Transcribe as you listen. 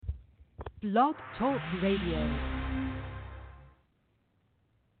Blog Talk Radio.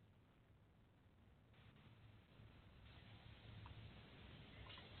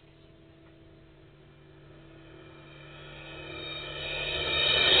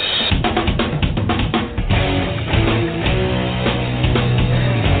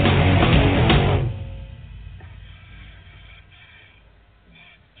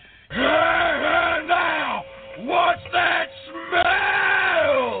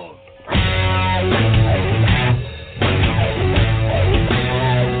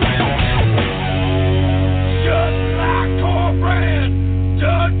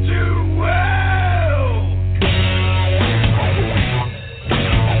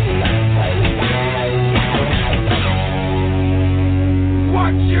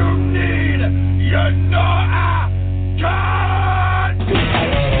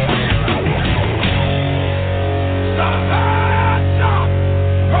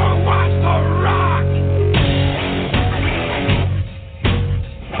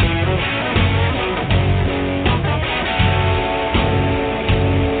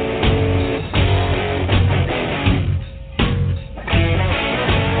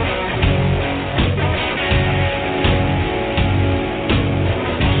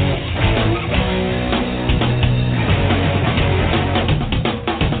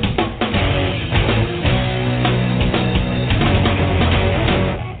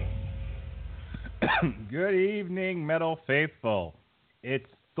 Faithful, it's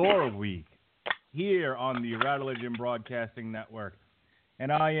Thor week here on the Rattlegion Broadcasting Network,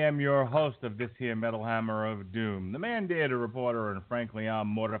 and I am your host of this here Metal Hammer of Doom, the mandated reporter, and frankly I'm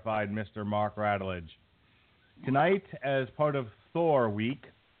mortified Mr. Mark Rattledge. Tonight, as part of Thor week,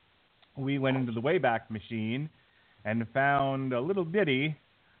 we went into the Wayback Machine and found a little ditty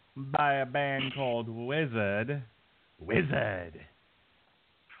by a band called Wizard.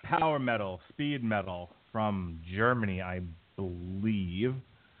 Power metal, speed metal from Germany, I believe.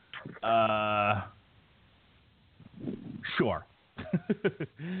 Sure.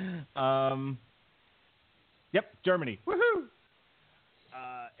 Yep, Germany. Woohoo!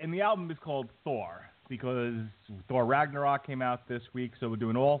 And the album is called Thor because Thor Ragnarok came out this week, so we're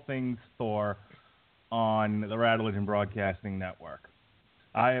doing all things Thor on the Rattlegion Broadcasting Network.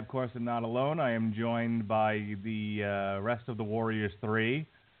 I, of course, am not alone. I am joined by the rest of the Warriors 3.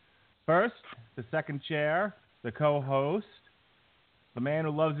 First, the second chair, the co-host, the man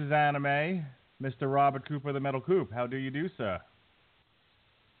who loves his anime, Mr. Robert Cooper, the Metal Coop. How do you do, sir?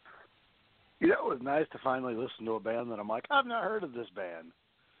 You know, it was nice to finally listen to a band that I'm like, I've not heard of this band.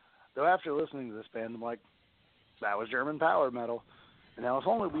 Though after listening to this band, I'm like, that was German power metal. And now if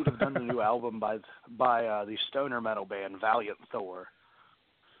only we'd have done the new album by the stoner metal band Valiant Thor.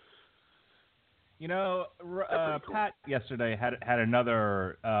 You know, Cool. Pat yesterday had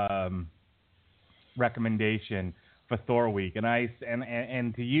another recommendation for Thor Week, and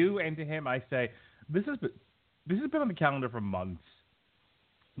and to you and to him, I say this has been on the calendar for months.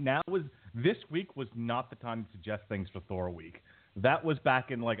 This week was not the time to suggest things for Thor Week. That was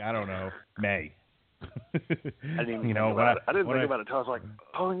back in May. I didn't even think about it. I didn't think about it until I was like,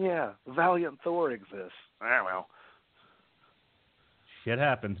 oh yeah, Valiant Thor exists. Ah, well. Shit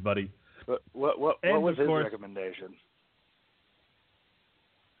happens, buddy. But what was his recommendation?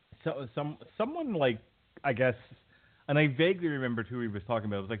 So someone I guess, and I vaguely remembered who he was talking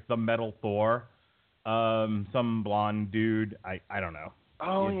about. It was like the Metal Thor, some blonde dude. I don't know.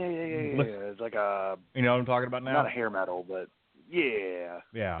 Oh yeah. It's like a. You know what I'm talking about now? Not a hair metal, but yeah.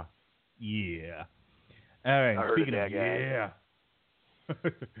 Yeah. All right. Speaking of yeah.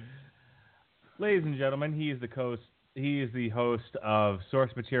 Ladies and gentlemen, he is the host of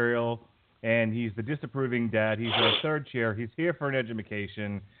Source Material, and he's the disapproving dad. He's our third chair. He's here for an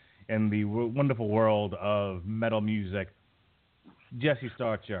education in the wonderful world of metal music. Jesse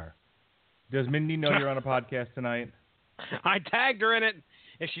Starcher. Does Mindy know you're on a podcast tonight? I tagged her in it.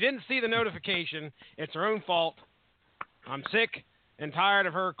 If she didn't see the notification, it's her own fault. I'm sick and tired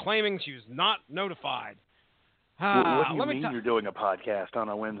of her claiming she was not notified. What do you mean you're doing a podcast on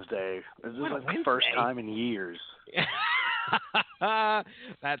a Wednesday? This is the first time in years.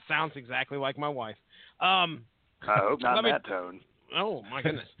 That sounds exactly like my wife. I hope not in that tone. Oh, my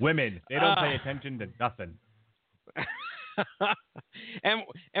goodness. Women, they don't pay attention to nothing.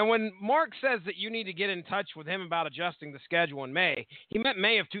 And when Mark says that you need to get in touch with him about adjusting the schedule in May, he meant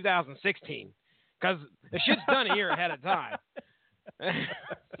May of 2016, because the shit's done a year ahead of time.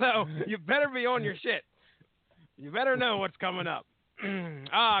 So you better be on your shit. You better know what's coming up.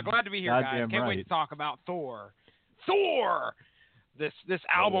 Glad to be here, guys. Can't wait to talk about Thor. This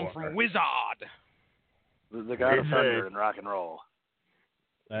album from Wizard. The God of Thunder and rock and roll.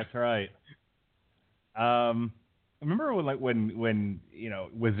 That's right. Remember when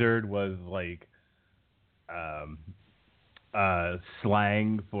wizard was like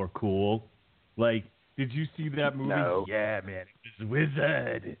slang for cool? Like, did you see that movie? No. Yeah, man, it was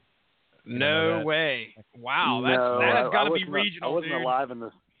wizard. No way! Wow, No, that has got to be wasn't- regional, I wasn't dude. alive in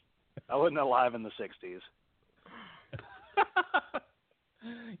the. I wasn't alive in the '60s.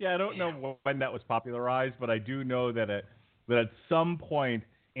 Yeah, I don't know when that was popularized, but I do know that at some point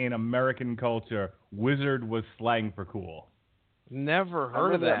in American culture, wizard was slang for cool. Never I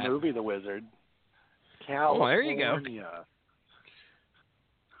heard of remember that. movie, The Wizard. Oh, there you go. California.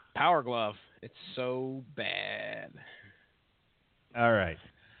 Power Glove. It's so bad. All right.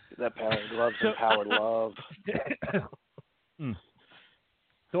 That Power Gloves and Power Love.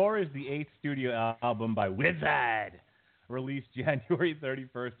 Thor is the 8th studio album by Wizard, released January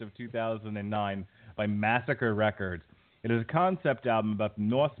 31st of 2009 by Massacre Records. It is a concept album about the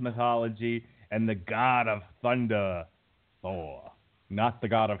Norse mythology and the god of thunder, Thor. Not the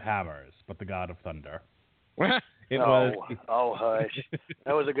god of hammers, but the god of thunder. Oh, hush.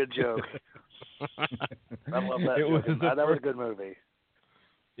 That was a good joke. I love that joke. That was a good movie.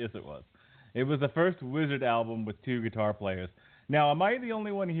 Yes, it was. It was the first Wizard album with 2 guitar players. Now, am I the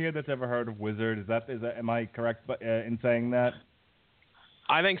only one here that's ever heard of Wizard? Is that am I correct in saying that?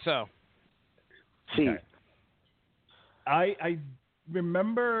 I think so. Okay. I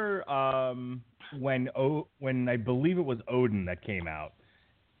remember when I believe it was Odin that came out.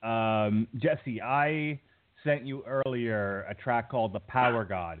 Jesse, I sent you earlier a track called "The Power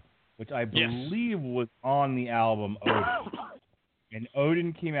God," which I believe was on the album Odin. And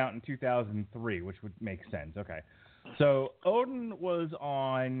Odin came out in 2003, which would make sense. Okay. So Odin was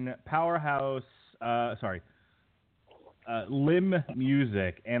on Powerhouse, Limb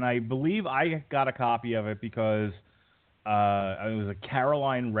Music, and I believe I got a copy of it because it was a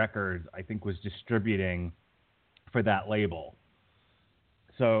Caroline Records, I think, was distributing for that label.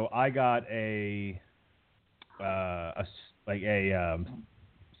 So I got a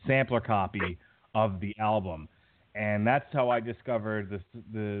sampler copy of the album, and that's how I discovered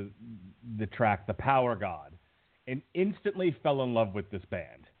the track "The Power God," and instantly fell in love with this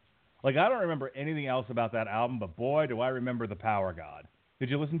band. Like, I don't remember anything else about that album, but boy, do I remember "The Power God." Did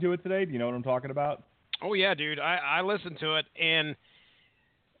you listen to it today? Do you know what I'm talking about? Oh yeah, dude. I listened to it, and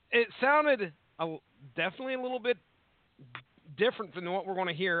it sounded definitely a little bit different than what we're going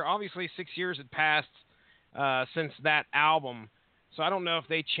to hear. Obviously, 6 years had passed since that album. So I don't know if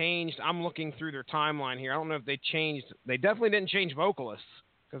they changed. I'm looking through their timeline here. I don't know if they changed. They definitely didn't change vocalists,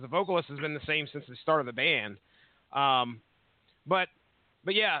 because the vocalist has been the same since the start of the band. But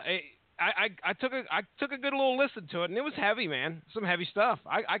yeah, I took a good little listen to it, and it was heavy, man. Some heavy stuff.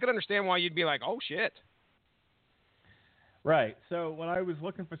 I could understand why you'd be like, oh shit. Right. So when I was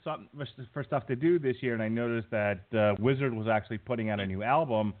looking for stuff to do this year, and I noticed that Wizard was actually putting out a new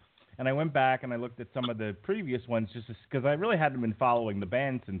album. And I went back and I looked at some of the previous ones just because I really hadn't been following the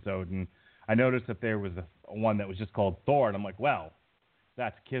band since Odin. I noticed that there was one that was just called Thor, and I'm like, well,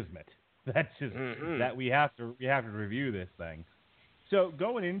 that's kismet. That's just that we have to review this thing. So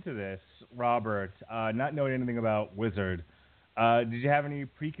going into this, Robert, not knowing anything about Wizard, did you have any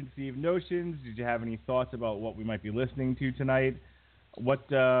preconceived notions? Did you have any thoughts about what we might be listening to tonight? What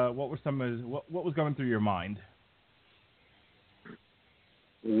was going through your mind?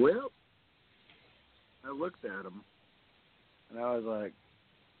 Well, I looked at him, and I was like,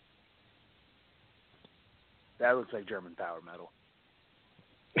 that looks like German power metal.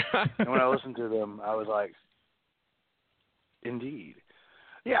 And when I listened to them, I was like, indeed.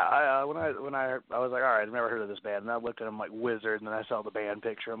 Yeah, when I was like, all right, I've never heard of this band. And I looked at them like Wizard, and then I saw the band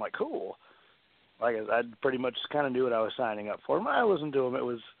picture. I'm like, cool. Like, I pretty much kind of knew what I was signing up for. When I listened to them, it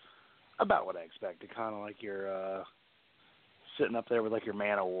was about what I expected, kind of like your sitting up there with like your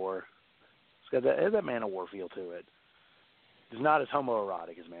Manowar. It's got that Manowar feel to it. It's not as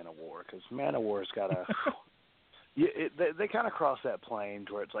homoerotic as Manowar, because Manowar's got a they kind of cross that plane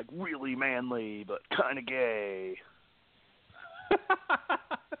to where it's like really manly but kind of gay.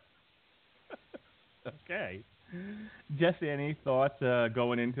 Okay. Jesse, any thoughts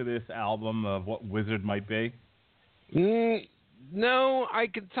going into this album of what Wizard might be? No, I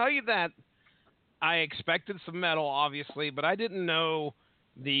can tell you that I expected some metal, obviously, but I didn't know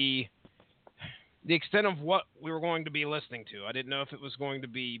the extent of what we were going to be listening to. I didn't know if it was going to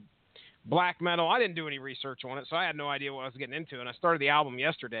be black metal. I didn't do any research on it, so I had no idea what I was getting into. And I started the album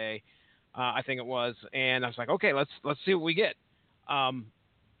yesterday, I think it was, and I was like, okay, let's see what we get.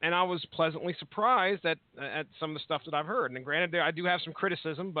 And I was pleasantly surprised at some of the stuff that I've heard. And granted, I do have some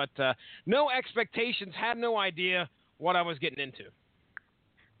criticism, but no expectations, had no idea what I was getting into.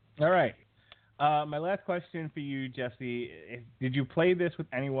 All right. My last question for you, Jesse. Did you play this with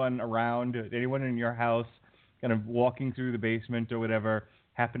anyone around? Did anyone in your house, kind of walking through the basement or whatever,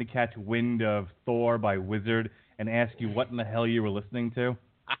 happen to catch wind of Thor by Wizard and ask you what in the hell you were listening to?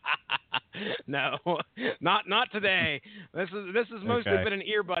 No, not today. This has mostly been an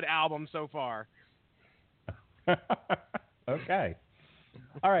earbud album so far. Okay.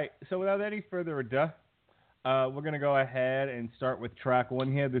 All right. So without any further ado, we're going to go ahead and start with track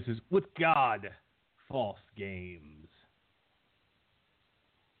 1 here. This is Utgard, False Games.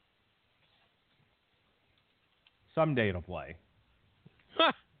 Someday it'll play.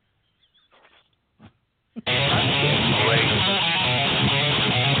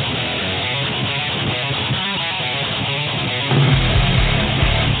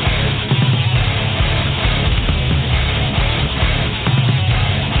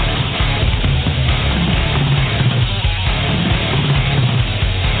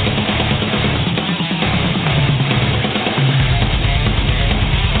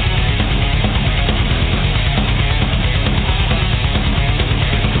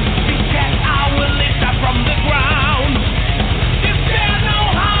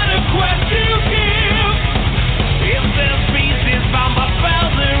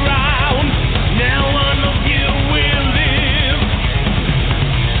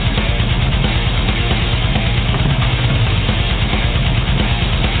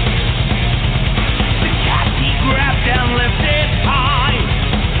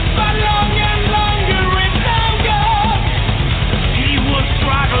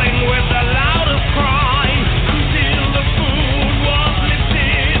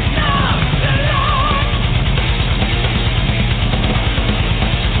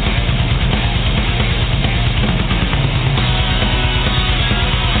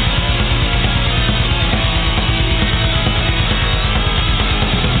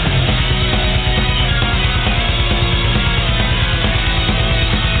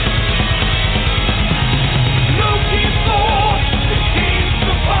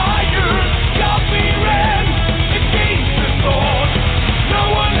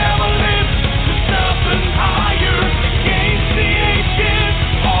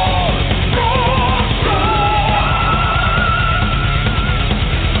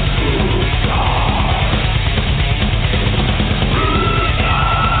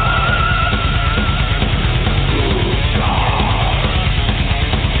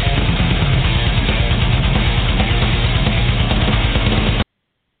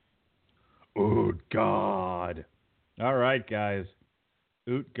 Utgard. All right, guys.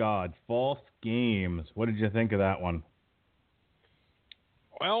 Utgard, False Games. What did you think of that one?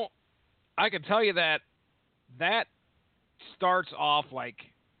 Well, I can tell you that starts off like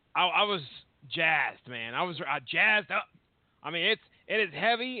I was jazzed, man. I was jazzed up. I mean, it is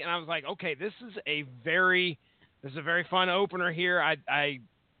heavy, and I was like, okay, this is a very fun opener here. I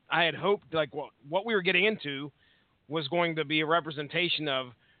had hoped like what we were getting into was going to be a representation of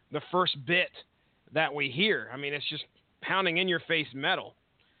the first bit that we hear. I mean, it's just pounding in your face metal.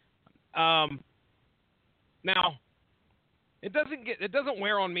 Now, it doesn't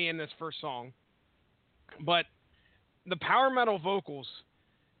wear on me in this first song, but the power metal vocals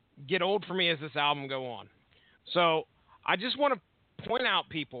get old for me as this album go on. So I just want to point out,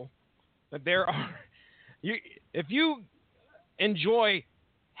 people, that there are if you enjoy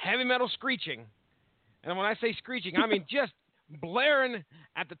heavy metal screeching, and when I say screeching, I mean just blaring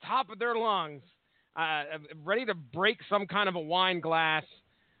at the top of their lungs, ready to break some kind of a wine glass,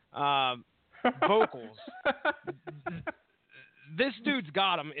 vocals. This dude's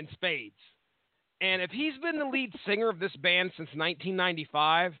got them in spades. And if he's been the lead singer of this band since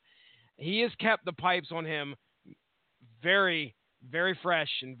 1995, he has kept the pipes on him very, very fresh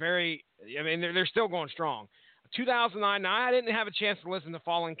and very, I mean, they're still going strong. 2009, now I didn't have a chance to listen to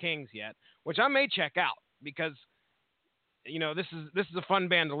Fallen Kings yet, which I may check out because, you know, this is a fun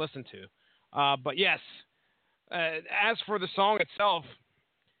band to listen to. But yes, as for the song itself,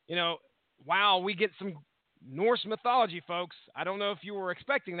 you know, wow, we get some Norse mythology, folks. I don't know if you were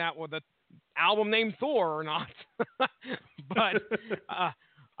expecting that with an album named Thor or not, but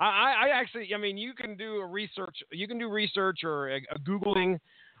I actually, I mean, you can do research or a Googling,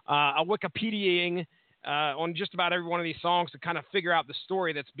 a Wikipediaing on just about every one of these songs to kind of figure out the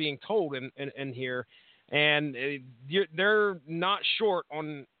story that's being told in here, and they're not short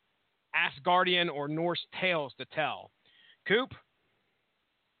on Asgardian or Norse tales to tell. Coop?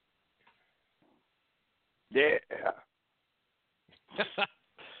 Yeah.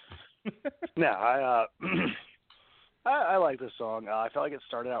 No, I like this song. I felt like it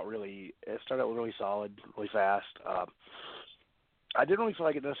started out really solid, really fast. I didn't really feel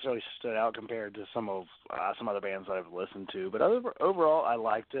like it necessarily stood out compared to some other bands that I've listened to. But overall, I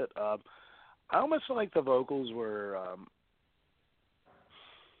liked it. I almost feel like the vocals were.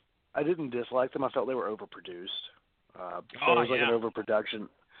 I didn't dislike them. I felt they were overproduced. It was like an overproduction.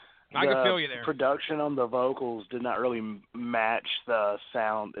 I can feel you there. Production on the vocals did not really match the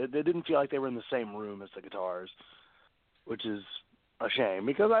sound. It didn't feel like they were in the same room as the guitars, which is a shame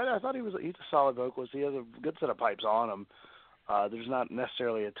because I thought he's a solid vocalist. He has a good set of pipes on him. There's not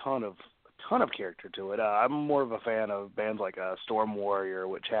necessarily a ton of character to it. I'm more of a fan of bands like Storm Warrior,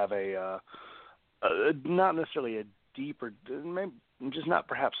 which have a not necessarily a deeper, maybe just not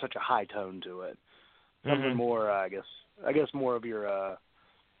perhaps such a high tone to it. Something more, I guess more of your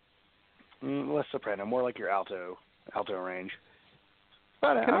less soprano, more like your alto range.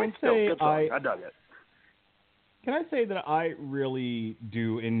 But I dug it. Can I say that I really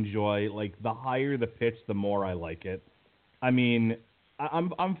do enjoy, like, the higher the pitch, the more I like it. I mean,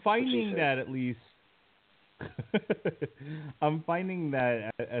 I'm finding that at least I'm finding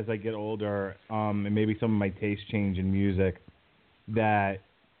that as I get older, and maybe some of my tastes change in music, that,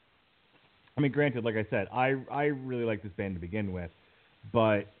 I mean, granted, like I said, I really like this band to begin with,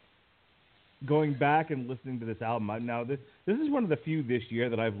 but going back and listening to this album, now this is one of the few this year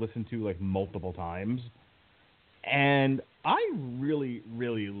that I've listened to like multiple times, and I really,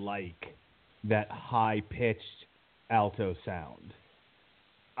 really like that high-pitched alto sound.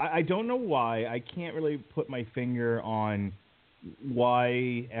 I don't know why. I can't really put my finger on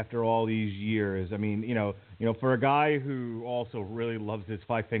why after all these years. I mean, you know, for a guy who also really loves his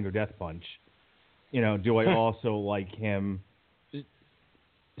Five-Finger Death Punch, do I also like him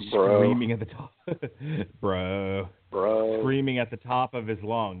screaming at the top, bro, screaming at the top of his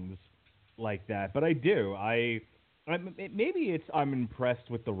lungs like that? But I do. Maybe I'm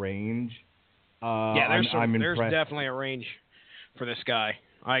impressed with the range. There's impressed. Definitely a range for this guy.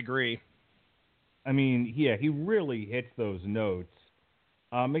 I agree. I mean, yeah, he really hits those notes.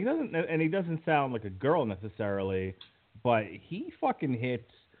 He doesn't sound like a girl necessarily, but he fucking hits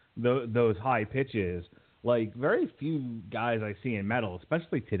those high pitches like very few guys I see in metal,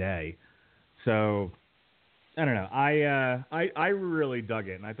 especially today. So I don't know. I really dug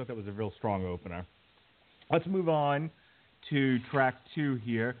it, and I thought that was a real strong opener. Let's move on to track 2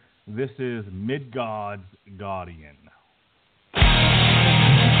 here. This is Midgard's Guardian.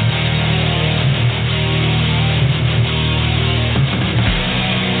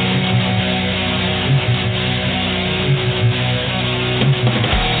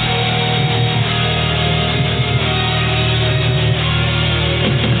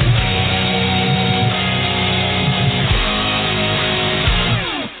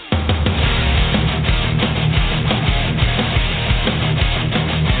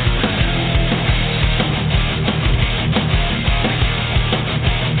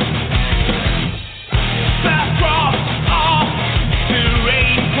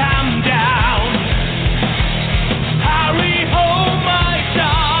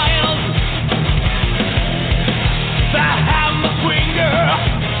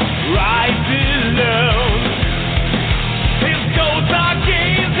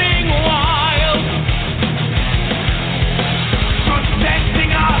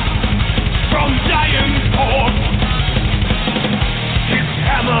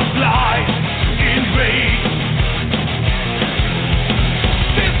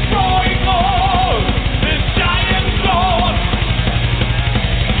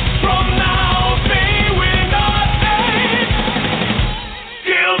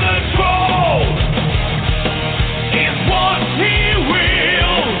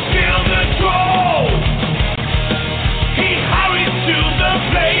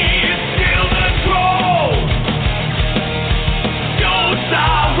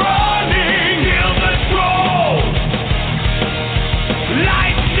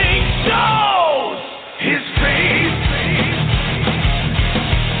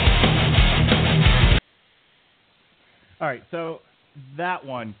 That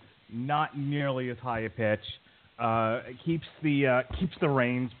one, not nearly as high a pitch. It keeps the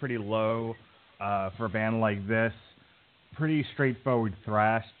range pretty low for a band like this. Pretty straightforward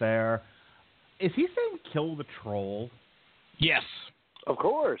thrash there. Is he saying kill the troll? Yes. Of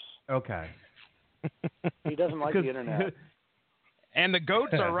course. Okay. He doesn't like the internet. And the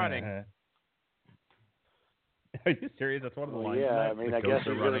goats are running. Are you serious? That's one of the lines. Yeah, I mean, I guess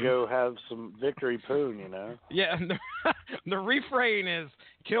he's going to go have some victory poon, Yeah, the refrain is,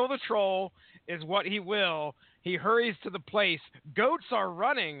 kill the troll is what he will. He hurries to the place. Goats are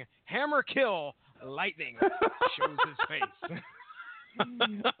running. Hammer kill. Lightning shows his face.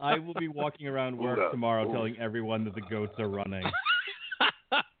 I will be walking around work tomorrow telling everyone that the goats are running.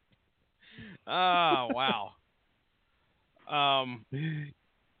 Oh, wow.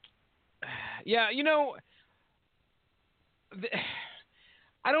 Yeah,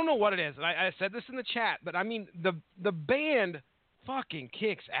 I don't know what it is. And I said this in the chat, but I mean, the band fucking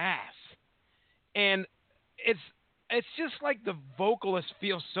kicks ass. And it's just like the vocalist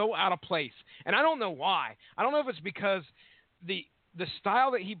feels so out of place. And I don't know why. I don't know if it's because the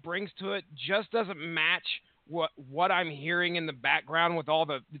style that he brings to it just doesn't match what I'm hearing in the background with all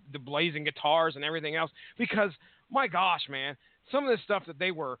the blazing guitars and everything else. Because, my gosh, man, some of the stuff that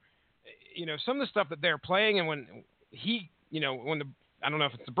some of the stuff that they're playing, and when he, I don't know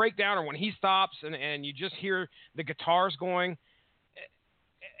if it's the breakdown or when he stops and you just hear the guitars going,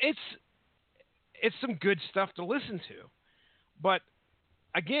 it's some good stuff to listen to. But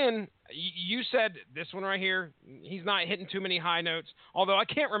again, you said this one right here, he's not hitting too many high notes, although I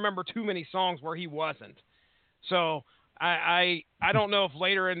can't remember too many songs where he wasn't. So I don't know if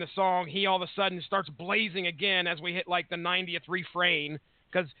later in the song he all of a sudden starts blazing again as we hit like the 90th refrain,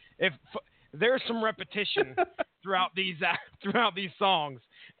 because if there's some repetition throughout these songs,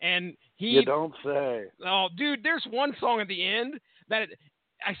 and you don't say. Oh, dude, there's one song at the end that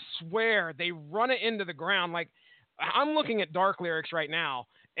I swear they run it into the ground. Like, I'm looking at Dark Lyrics right now,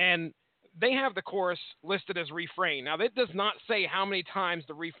 and they have the chorus listed as refrain. Now, that does not say how many times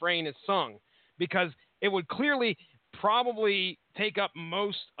the refrain is sung, because it would clearly probably take up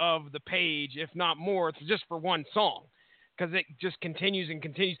most of the page, if not more. It's just for one song, because it just continues and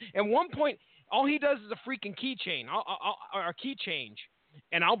continues. At one point, all he does is a freaking key change, or a key change,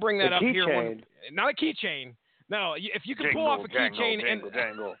 and I'll bring that up here. Not a keychain. No, if you can pull off a keychain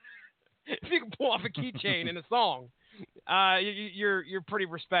if you can pull off a keychain in a song, you're pretty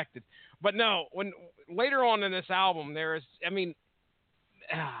respected. But no, when later on in this album, there is, I mean,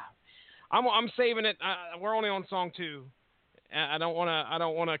 I'm saving it. We're only on song 2. I don't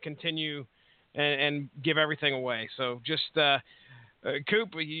want to continue and give everything away. So just Coop,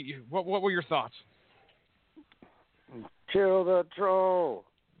 what were your thoughts? Kill the troll.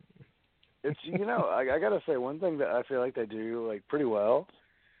 It's I gotta say, one thing that I feel like they do like pretty well,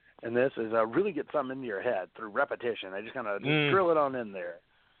 and this is really get something into your head through repetition. They just kind of drill it on in there.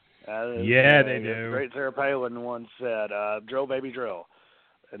 They do. Great Sarah Palin once said, "Drill, baby, drill,"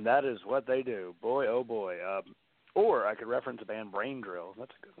 and that is what they do. Boy, oh boy. Or I could reference a band, Brain Drill.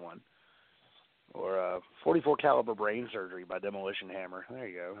 That's a good one. Or 44 Caliber Brain Surgery by Demolition Hammer. There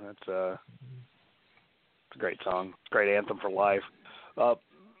you go. That's a great song. It's a great anthem for life.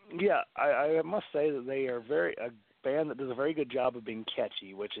 Yeah, I must say that they are a band that does a very good job of being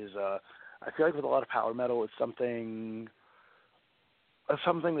catchy, which is, I feel like with a lot of power metal, it's something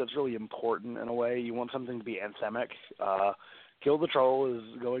that's really important in a way. You want something to be anthemic. Kill the Troll is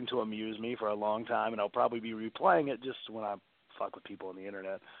going to amuse me for a long time, and I'll probably be replaying it just when I fuck with people on the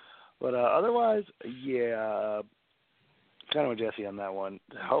internet. But otherwise, yeah, kind of with Jesse on that one.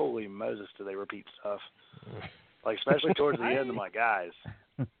 Holy Moses, do they repeat stuff. Like, especially towards the end, I'm like, guys,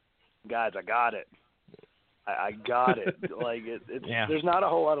 I got it. I got it. Like, there's not a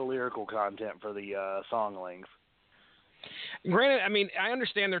whole lot of lyrical content for the song length. Granted, I mean, I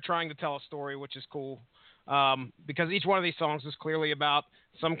understand they're trying to tell a story, which is cool, because each one of these songs is clearly about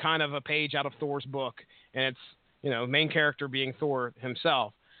some kind of a page out of Thor's book, and it's, the main character being Thor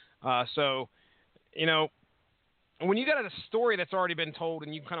himself. So, when you got a story that's already been told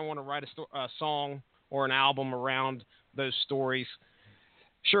and you kind of want to write a song or an album around those stories,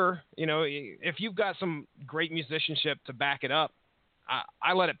 sure, if you've got some great musicianship to back it up,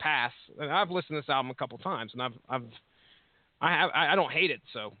 I let it pass. And I've listened to this album a couple times, and I don't hate it.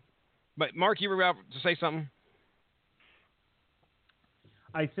 So, but Mark, you were about to say something.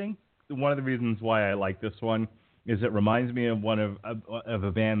 I think one of the reasons why I like this one is it reminds me of of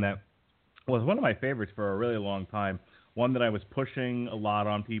a band that was one of my favorites for a really long time. One that I was pushing a lot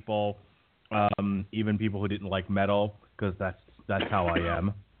on people, even people who didn't like metal, because that's how I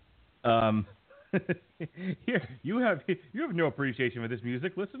am. Here, you have no appreciation for this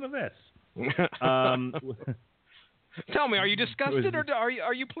music. Listen to this. Tell me, are you disgusted or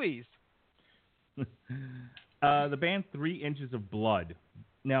are you pleased? The band 3 Inches of Blood.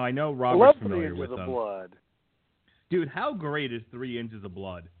 Now I know Robert's familiar with them. 3 Inches of Blood. Dude, how great is 3 Inches of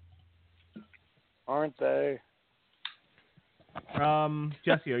Blood? Aren't they?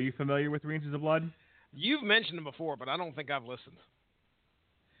 Jesse, are you familiar with 3 Inches of Blood? You've mentioned them before, but I don't think I've listened.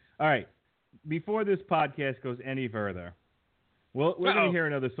 All right. Before this podcast goes any further, we're going to hear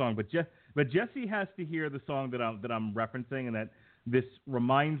another song, but Jesse has to hear the song that I'm referencing and that this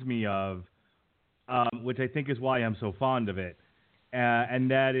reminds me of, which I think is why I'm so fond of it,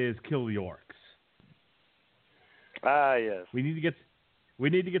 and that is Kill the Orcs. Ah, yes. We need to We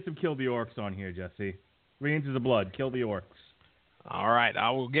need to get some Kill the Orcs on here, Jesse. 3 Inches of Blood, Kill the Orcs. All right,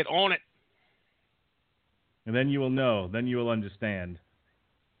 I will get on it. And then you will know. Then you will understand.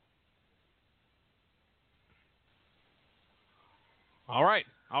 All right,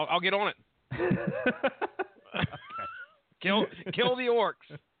 I'll get on it. Okay. Kill the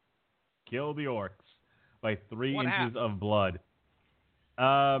Orcs. Kill the Orcs by 3 What Inches happened? of Blood.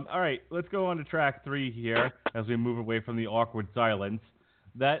 All right, let's go on to track 3 here as we move away from the awkward silence.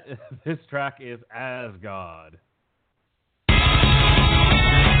 This track is Asgard.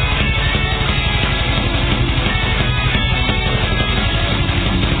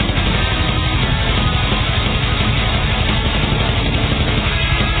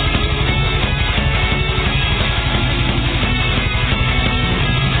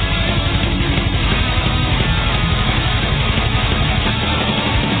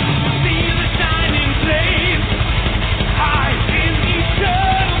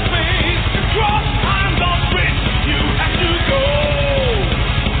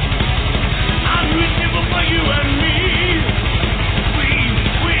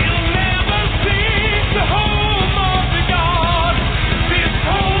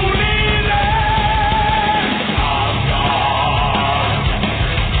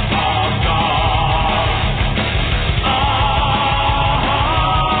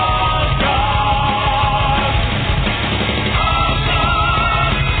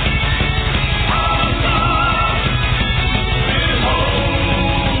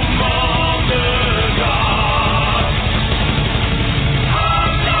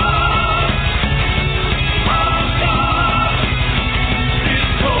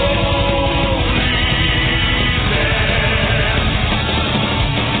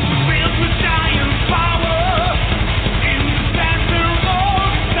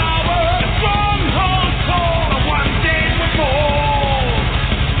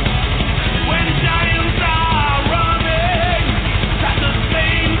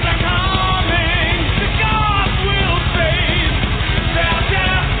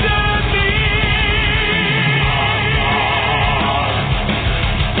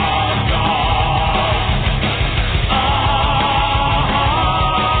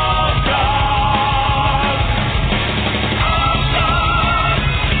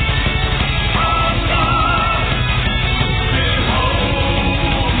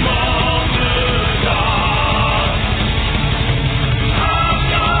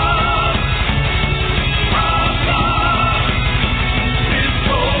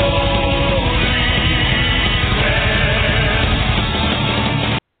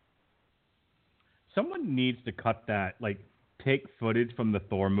 Someone needs to cut that, take footage from the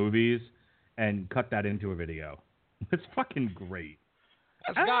Thor movies and cut that into a video. It's fucking great.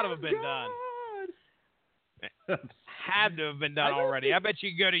 That's got to have been done. Had to have been done already. I bet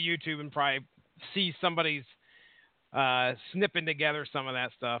you can go to YouTube and probably see somebody's snipping together some of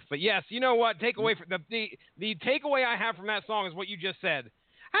that stuff. But yes, you know what? Takeaway from the takeaway I have from that song is what you just said.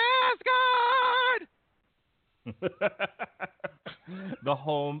 Asgard. The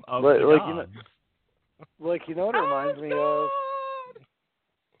home of the gods. You know what it reminds me of?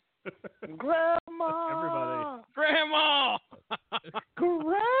 Grandma! Everybody. Grandma!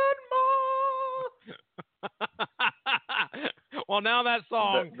 Grandma! Well, now that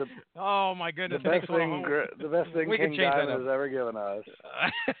song. Oh, my goodness. The best thing We can King change that Diamond up. has ever given us.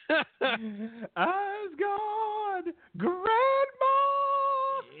 Asgard! Grandma!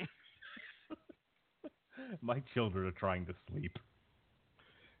 My children are trying to sleep.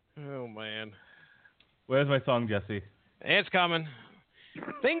 Oh, man. Where's my song, Jesse? It's coming.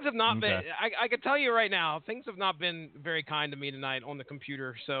 Things have not been, Okay. I can tell you right now, things have not been very kind to me tonight on the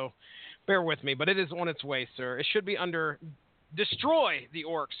computer, so bear with me. But it is on its way, sir. It should be under Destroy the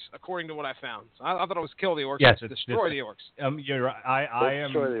Orcs, according to what I found. So I thought it was Kill the Orcs. Yes, it's Destroy the Orcs. You're right. I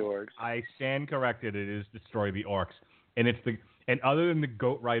am. Destroy the Orcs. I stand corrected. It is Destroy the Orcs, and other than the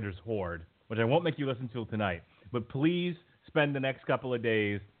Goat Riders Horde, which I won't make you listen to tonight, but please spend the next couple of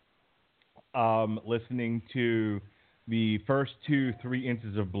days listening to the first 2 3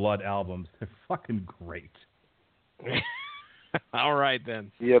 Inches of Blood albums. They're fucking great. All right,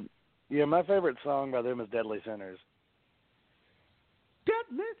 then. Yep. Yeah, my favorite song by them is Deadly Sinners.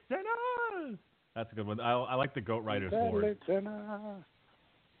 Deadly Sinners! That's a good one. I like the Goat Riders Deadly Horde. Sinner.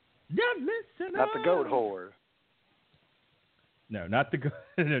 Deadly Sinners! Not the Goat Whore. No, not the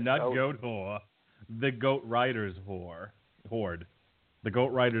Goat Whore. The Goat Riders Horde. The Goat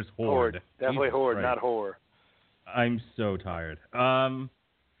Riders Horde. Definitely Jesus Horde, Christ. not whore. I'm so tired.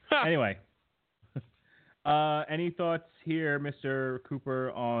 Anyway. Any thoughts here, Mr.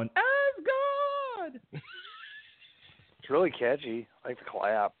 Cooper, on Asgard? It's really catchy. I like the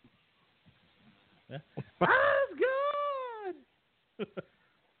clap. Yeah. Asgard!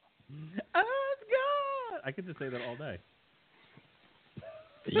 Asgard! I could just say that all day.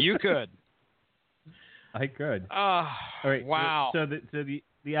 You could. I could. All right. Wow. So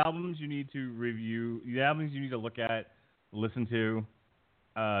the albums you need to review, the albums you need to look at, listen to,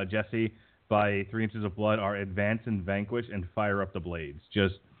 Jesse, by 3 Inches of Blood are Advance and Vanquish and Fire Up the Blades.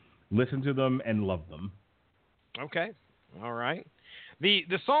 Just listen to them and love them. Okay. All right. The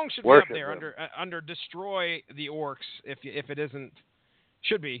song should be Worship up there them. under Destroy the Orcs if it isn't.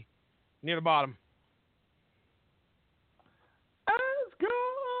 Should be near the bottom.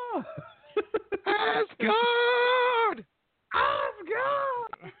 Asgard!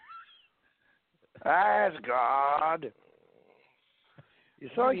 Asgard! Asgard! You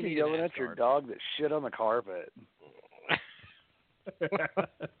sound like You you're need yelling an at your Asgard. dog that shit on the carpet.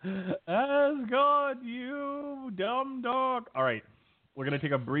 Asgard, you dumb dog. All right, we're gonna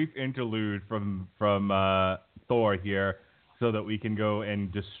take a brief interlude from Thor here, so that we can go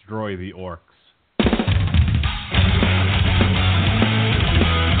and destroy the orcs.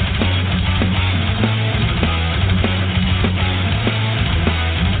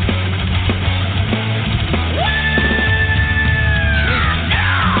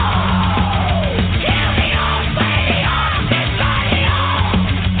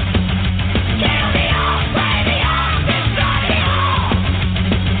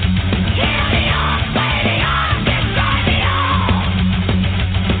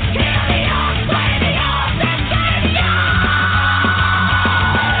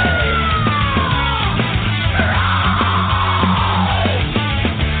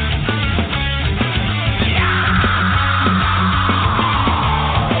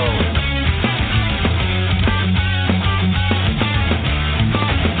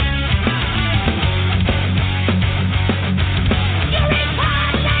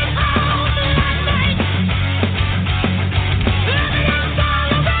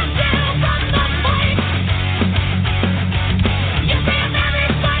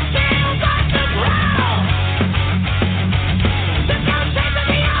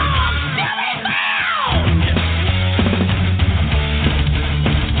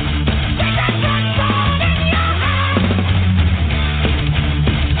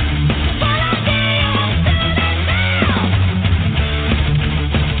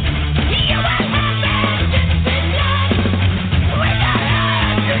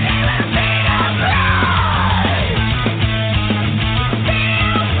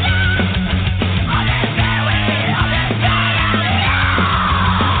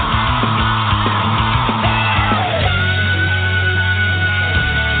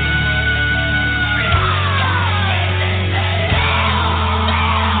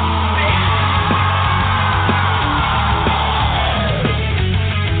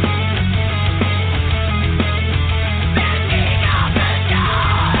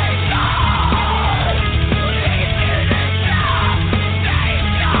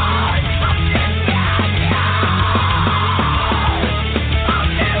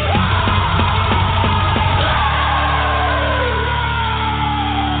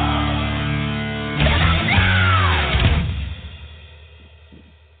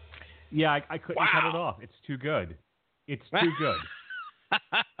 Yeah, I couldn't cut it off. It's too good. It's too good.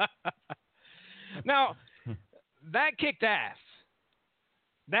 Now, that kicked ass.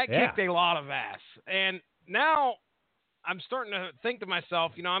 That kicked a lot of ass. And now I'm starting to think to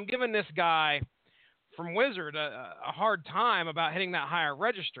myself, I'm giving this guy from Wizard a hard time about hitting that higher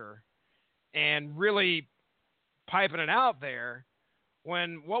register and really piping it out there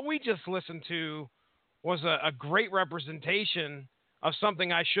when what we just listened to was a great representation of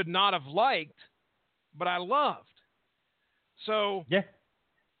something I should not have liked, but I loved. So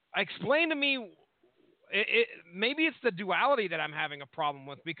explain to me, maybe it's the duality that I'm having a problem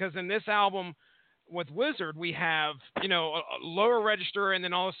with, because in this album with Wizard, we have, a lower register and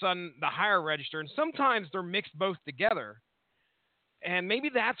then all of a sudden the higher register. And sometimes they're mixed both together. And maybe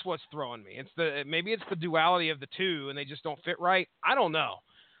that's what's throwing me. Maybe it's the duality of the two and they just don't fit right. I don't know.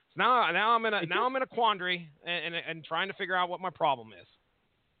 So now I'm in a quandary and trying to figure out what my problem is.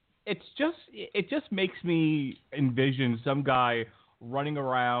 It just makes me envision some guy running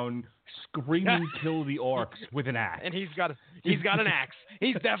around screaming "Kill the orcs" with an axe. And he's got an axe.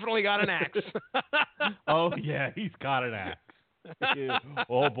 He's definitely got an axe. Oh yeah, he's got an axe.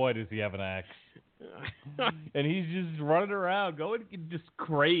 Oh boy, does he have an axe. And he's just running around, going just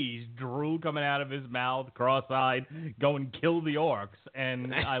crazed, drool coming out of his mouth, cross-eyed, going "Kill the orcs,"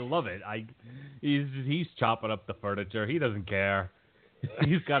 and I love it. He's chopping up the furniture. He doesn't care.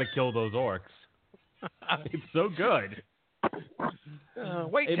 He's got to kill those orcs. It's so good.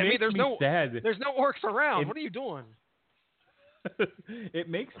 Wait, It Timmy, makes there's me no sad. there's no orcs around. What are you doing? It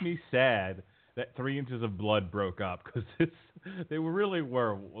makes me sad that 3 Inches of Blood broke up because they really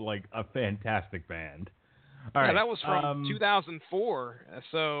were like a fantastic band. All right, that was from 2004.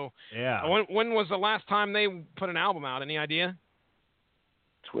 So yeah. When was the last time they put an album out? Any idea?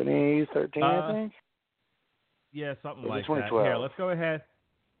 2013, I think. Yeah, something Or like that. 2012? Here, let's go ahead.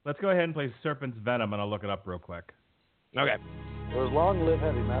 Let's go ahead and play Serpent's Venom, and I'll look it up real quick. Okay. It was Long Live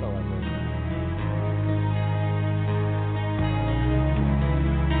Heavy Metal, I think.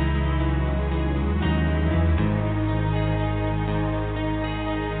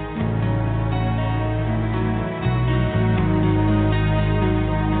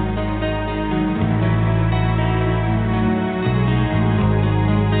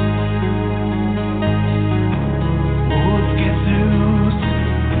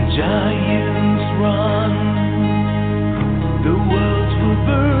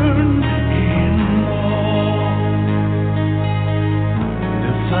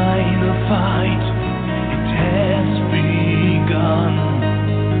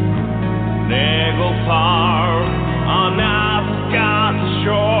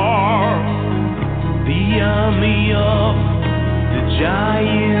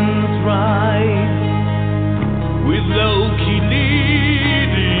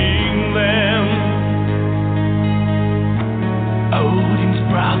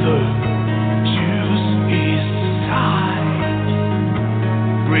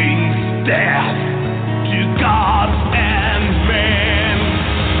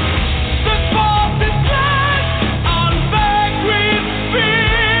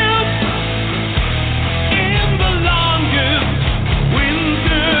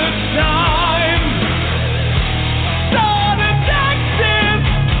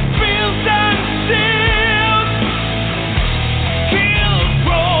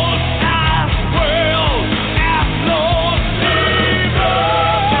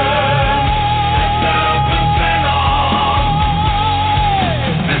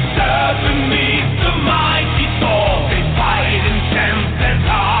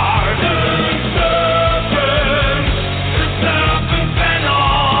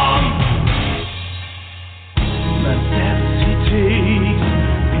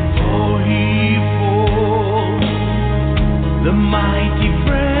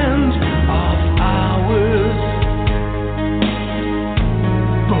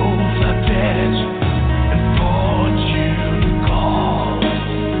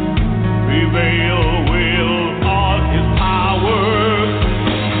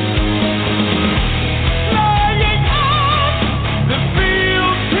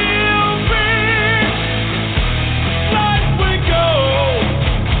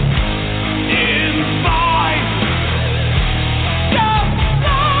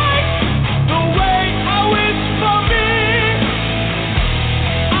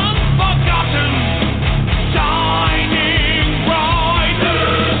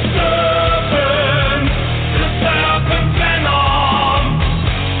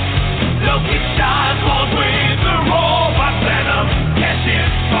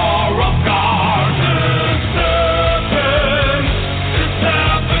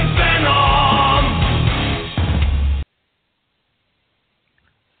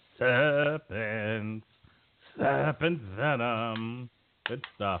 Serpent Venom. Good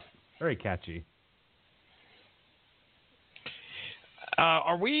stuff. Very catchy.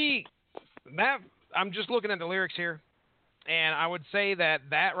 I'm just looking at the lyrics here, and I would say that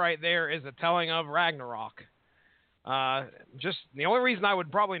right there is a telling of Ragnarok. Just the only reason I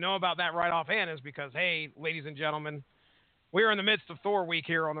would probably know about that right offhand is because, hey, ladies and gentlemen, we are in the midst of Thor week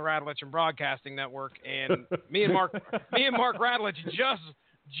here on the Radulich and Broadcasting Network, and me and Mark Radulich just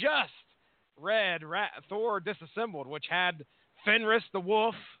read Thor Disassembled, which had Fenris the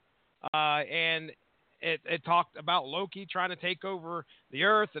Wolf, and it talked about Loki trying to take over the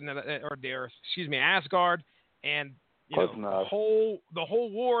Earth Asgard, and the whole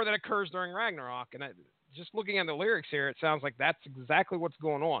war that occurs during Ragnarok. And just looking at the lyrics here, it sounds like that's exactly what's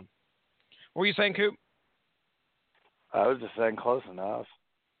going on. What were you saying, Coop? I was just saying close enough.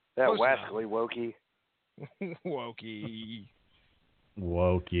 That wascally Wokey. Wokey.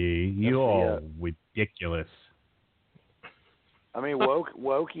 You all ridiculous. I mean,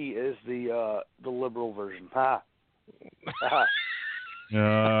 Wokey is the liberal version. Ha.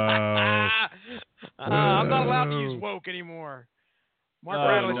 I'm not allowed to use woke anymore. Mark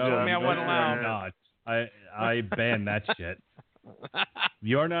Radulich told me I wasn't allowed. I banned that shit.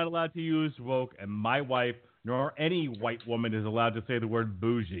 You're not allowed to use woke, and my wife nor any white woman is allowed to say the word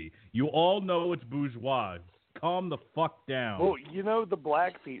bougie. You all know it's bourgeois. calm the fuck down. Well, you know the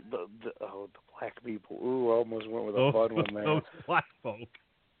black people. The black people. Ooh, I almost went with a fun one there. Those black folk.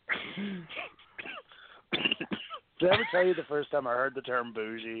 Did I ever tell you the first time I heard the term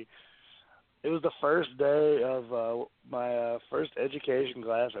bougie? It was the first day of my first education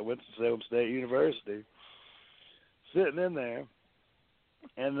class. I went to Salem State University. Sitting in there,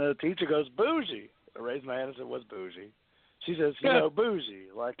 and the teacher goes, "Bougie." I raised my hand and said, "What's bougie?" She says, bougie,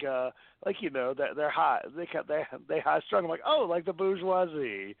 like that they're high, they high strung. I'm like, oh, like the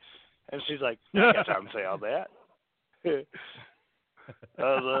bourgeoisie, and she's like, I guess I can say all that. I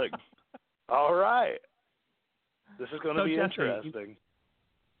was like, all right, this is going to be Jesse, interesting.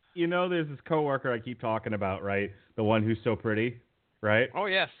 You know, there's this coworker I keep talking about, right? The one who's so pretty, right? Oh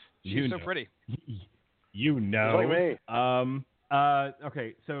yes, she's so pretty. You know, like me.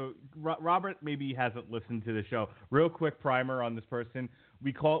 Okay, so Robert maybe hasn't listened to the show. Real quick primer on this person.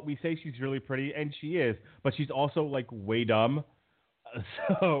 We say she's really pretty, and she is, but she's also like way dumb.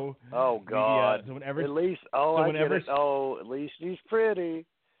 So. Oh God. So whenever, at least, at least she's pretty.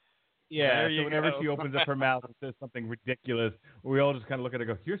 Yeah. So whenever she opens up her mouth and says something ridiculous, we all just kind of look at her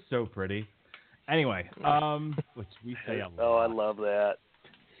and go, "You're so pretty." Anyway, which we say a lot. Oh, I love that.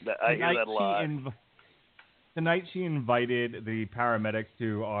 I hear that a lot. Tonight she invited the paramedics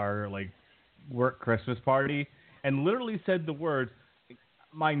to our work Christmas party and literally said the words,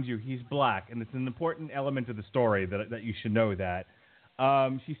 mind you, he's black, and it's an important element of the story that you should know that.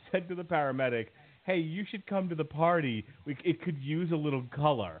 She said to the paramedic, "Hey, you should come to the party. It could use a little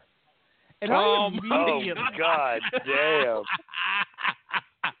color." And oh God damn.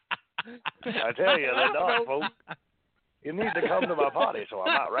 I tell you, that dog, folks. You need to come to my party so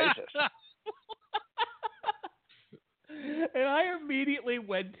I'm not racist. And I immediately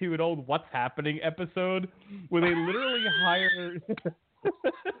went to an old What's Happening episode where they literally hired,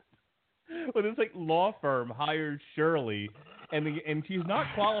 where this law firm hired Shirley, and she's not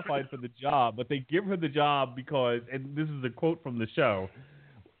qualified for the job, but they give her the job because, and this is a quote from the show,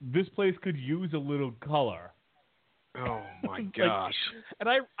 "This place could use a little color." Oh my gosh! And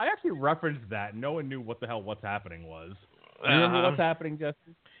I actually referenced that. No one knew what the hell What's Happening was. Remember What's Happening,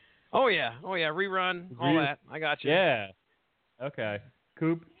 Justin? Oh yeah, rerun, all that. I got you. Yeah. Okay.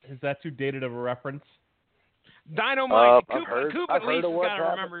 Coop, is that too dated of a reference? Dynamite. Coop I've at least has got to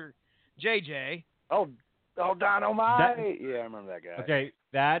remember JJ. Oh, Dynamite. Yeah, I remember that guy. Okay,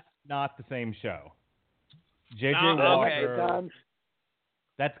 that's not the same show. JJ Oh, Walker. Okay.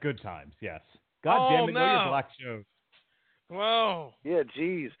 That's Good Times. Yes. God damn it! No. Know your black shows. Whoa. Yeah,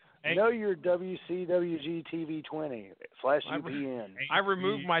 geez. Hey. Know your WCWG TV 20 / UPN. I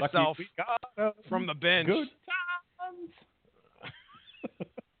removed myself from the bench. Good Times.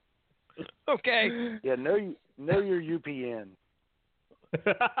 Okay. Yeah, know your UPN.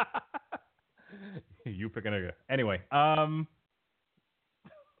 You pick a anyway.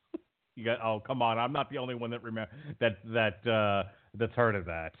 You got. Oh, come on! I'm not the only one that remember that's heard of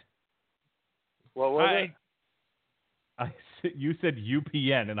that. What was it? You said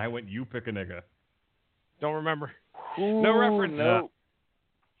UPN, and I went you pick a nigga. Don't remember. Ooh, no reference. No.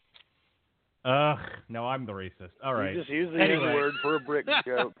 No, I'm the racist. All right. You just used the N-word for a brick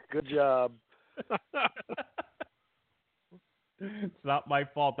joke. Good job. It's not my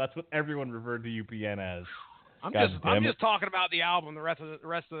fault. That's what everyone referred to UPN as. I'm just talking about the album the rest of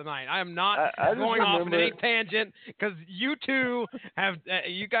the night. I am not going off on any tangent because you two have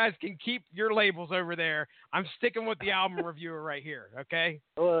you guys can keep your labels over there. I'm sticking with the album reviewer right here. Okay.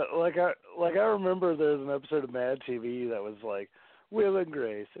 Well, I remember there's an episode of Mad TV that was like Will and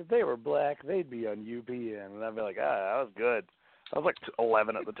Grace. If they were black, they'd be on UPN, and I'd be like, that was good. I was like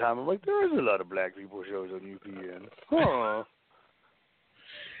 11 at the time. I'm like, there is a lot of black people shows on UPN. Huh.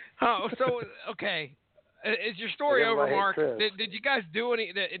 Oh, so okay. Is your story over, Mark? Did you guys do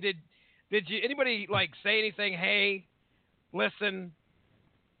any? Did you anybody say anything? Hey, listen.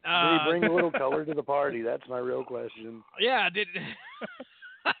 Did he bring a little color to the party? That's my real question. Yeah. Did.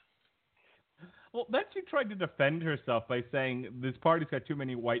 Well, then she tried to defend herself by saying this party's got too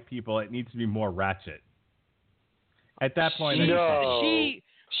many white people. It needs to be more ratchet. At that point,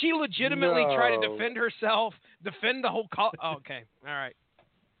 she legitimately tried to defend herself, defend the whole. Okay. All right.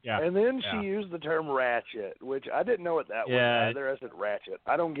 Yeah. And then she used the term ratchet, which I didn't know what that was either. I said ratchet.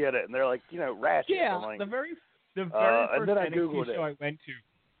 I don't get it. And they're like, ratchet. Yeah, like, the very first and then I NXT Googled show I went to,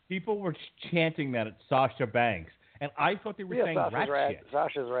 people were chanting that at Sasha Banks. And I thought they were saying ratchet.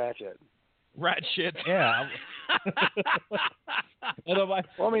 Sasha's ratchet. Rat shit. Yeah. Otherwise,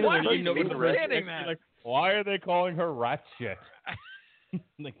 why are they calling her rat shit?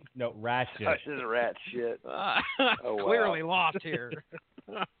 No, rat shit. Sasha's rat shit. Clearly lost here.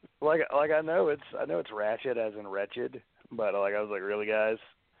 Like I know it's ratchet as in wretched, but like I was like, really, guys,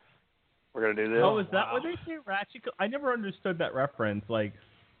 we're gonna do this? Oh, is that what they say, ratchet? I never understood that reference. Like,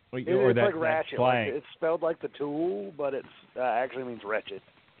 or It's that, like ratchet. that Like it's spelled like the tool, but it's actually means wretched.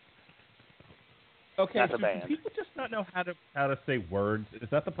 Okay, That's so a band. do people just not know how to say words? Is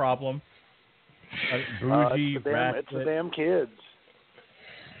that the problem? Bougie, Bougie, ratchet. it's the damn kids.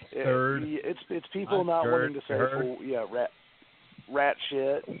 It's people not wanting to say full, rat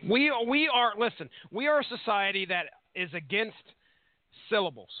shit. We are a society that is against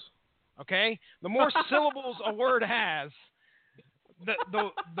syllables. Okay? The more syllables a word has,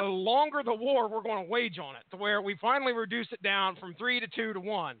 the longer the war we're going to wage on it, to where we finally reduce it down from 3 to 2 to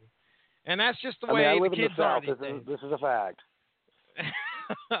 1. And that's just the way I live the in kids the are South. these days. This is a fact.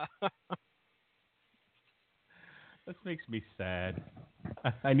 This makes me sad.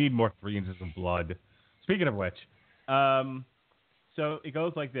 I need more 3 inches of blood. Speaking of which, so it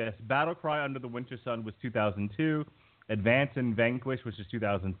goes like this. Battle Cry Under the Winter Sun was 2002. Advance and Vanquish, which is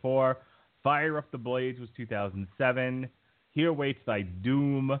 2004. Fire Up the Blades was 2007. Here Waits Thy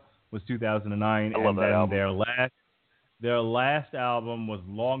Doom was 2009. I love that album. Their last album was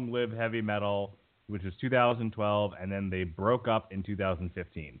Long Live Heavy Metal, which was 2012, and then they broke up in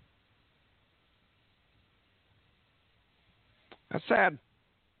 2015. That's sad.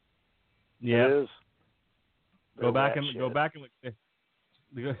 Yeah. It is. Go back and look.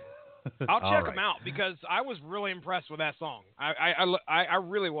 I'll check them out because I was really impressed with that song. I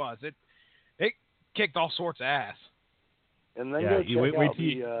really was. It kicked all sorts of ass. And then go check out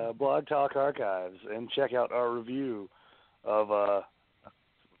the Blog Talk archives and check out our review of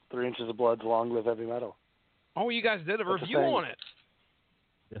 3 Inches of Blood's Long Live Heavy Metal. Oh, you guys did a review on it.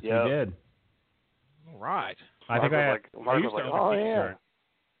 Yes, we did. All right. I think Mark was like, oh, yeah.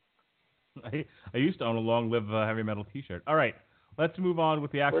 I used to own a Long Live Heavy Metal t-shirt. All right, let's move on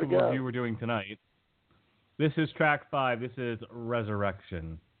with the actual review we're doing tonight. This is track 5. This is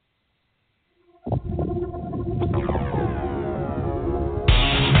Resurrection.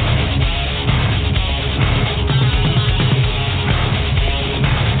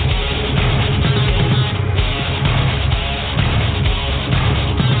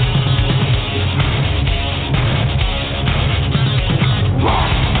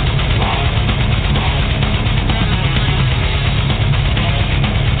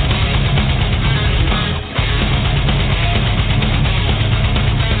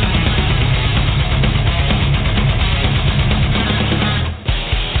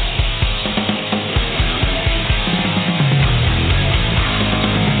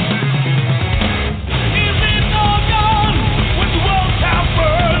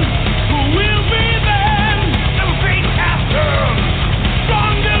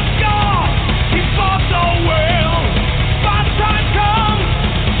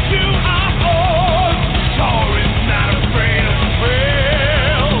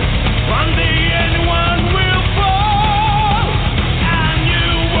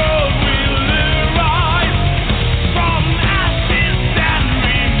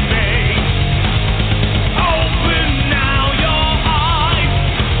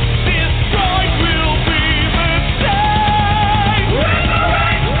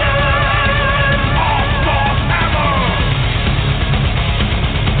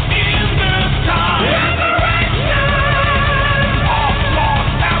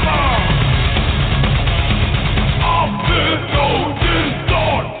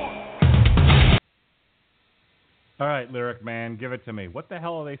 Lyric Man, give it to me. What the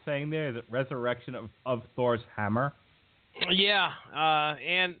hell are they saying there? Is it resurrection of Thor's hammer? Yeah,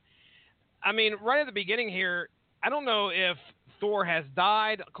 and I mean, right at the beginning here, I don't know if Thor has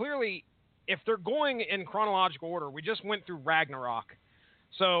died. Clearly, if they're going in chronological order, we just went through Ragnarok.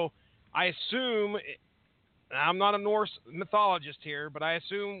 So I assume, I'm not a Norse mythologist here, but I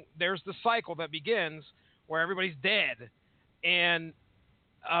assume there's the cycle that begins where everybody's dead. And,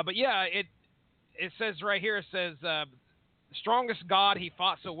 but yeah, it says right here, it says, strongest God, he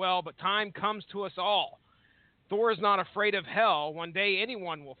fought so well, but time comes to us all. Thor is not afraid of hell. One day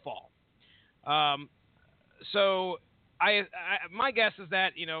anyone will fall. So my guess is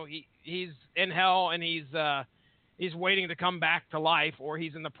that, you know, he's in hell and he's waiting to come back to life, or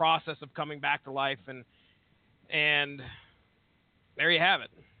he's in the process of coming back to life, and there you have it.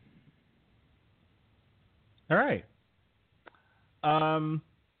 All right. I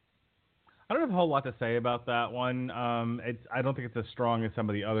don't have a whole lot to say about that one. I don't think it's as strong as some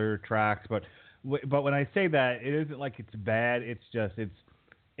of the other tracks, but when I say that, it isn't like it's bad. It's just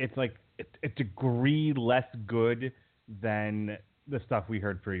it's like a degree less good than the stuff we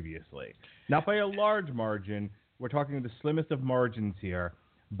heard previously. Not by a large margin. We're talking the slimmest of margins here.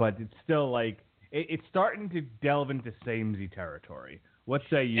 but it's still like it's starting to delve into samey territory. What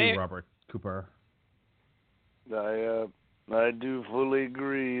say you, Robert Cooper? I do fully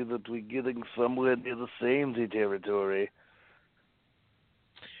agree that we're getting somewhere near the samey territory.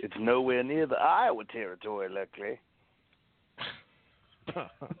 It's nowhere near the Iowa territory, luckily.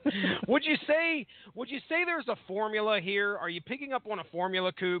 Would you say there's a formula here? Are you picking up on a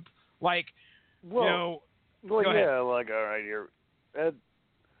formula, Coop? Like, well, go ahead. Yeah, like all right,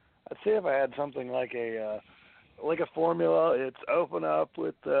 I'd say if I had something like a formula, it's open up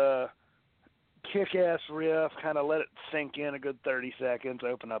with kick-ass riff, kind of let it sink in a good 30 seconds,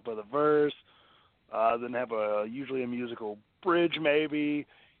 open up with a verse, then have usually a musical bridge maybe,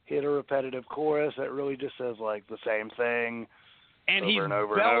 hit a repetitive chorus that really just says like the same thing and over and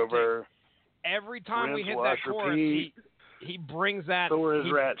over and over. Every time we hit wash, that chorus, repeat. he brings that. So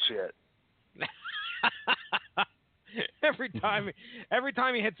is rat shit. every time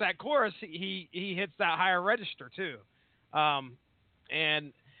he hits that chorus, he hits that higher register too.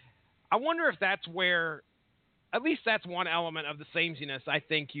 And I wonder if that's where, at least that's one element of the sameness I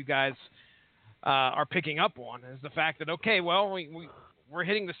think you guys are picking up on, is the fact that, okay, well, we're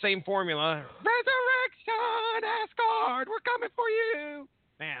hitting the same formula. Resurrection, Asgard, we're coming for you.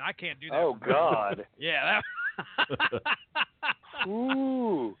 Man, I can't do that. Oh, God. Yeah.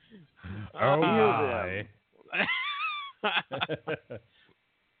 Ooh. Oh, my.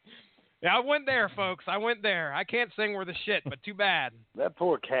 Yeah, I went there, folks. I went there. I can't sing worth a shit, but too bad. That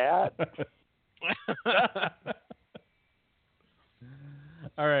poor cat.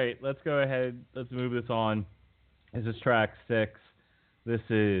 All right, let's go ahead. Let's move this on. This is track 6. This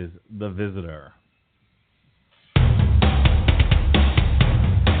is The Visitor.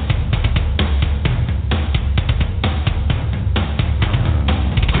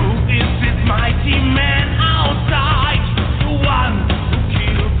 Who is this mighty man outside? The one who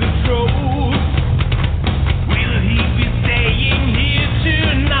killed the trolls? Will he be staying here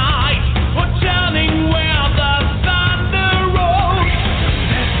tonight or turning where the thunder rolls?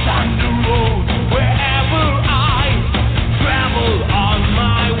 The thunder rolls wherever I travel on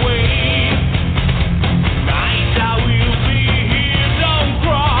my way. Night I will be here, don't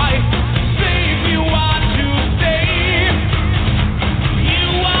cry. Save you want to stay. You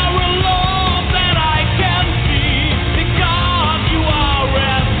are alone that I can see, because you are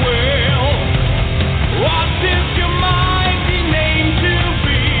as well. What is your mighty name to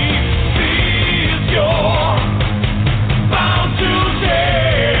be? This you're bound to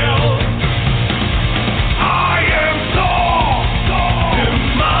tell. I am Thor, the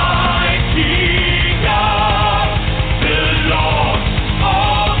mighty God, the Lord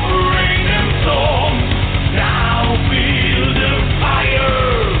of rain and storm. Now build a fire,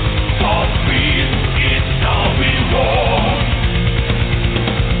 for peace it shall be warm.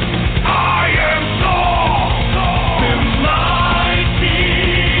 I am Thor, the mighty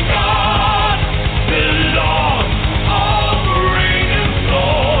God, the Lord of rain and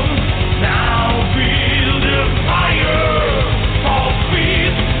storm. Now build a fire, for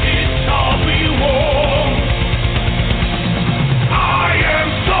peace it shall be warm. I am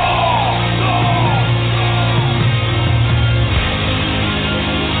Thor.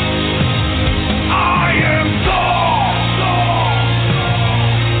 I am Thor.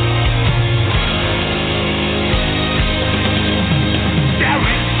 There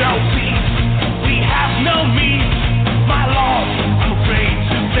is no peace, we have no means. My Lord, I'm afraid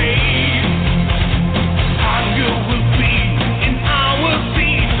to save. Hunger will be in our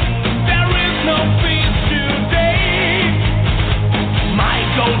seat. There is no peace today. My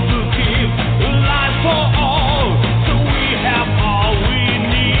God will give a life for all, so we have all we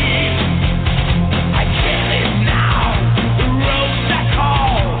need. I can't live now, the roads that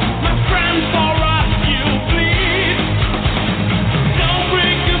call. My friend, for us you bleed. Don't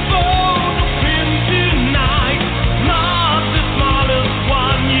break a bone in tonight, not the smallest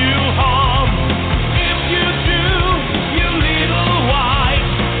one you harm. If you do, you little white,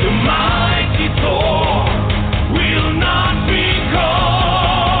 the mighty Thor will not be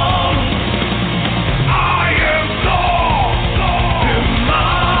calm. I am Thor, the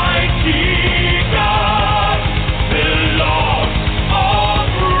mighty God, the Lord of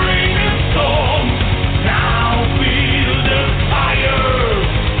rain and storm. Now build a fire,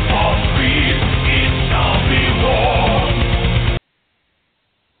 for peace it shall be warm.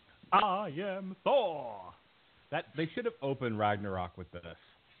 I am Thor. That they should have opened Ragnarok with this.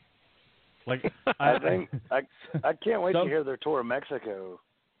 Like I think I can't wait Some- to hear their tour of Mexico.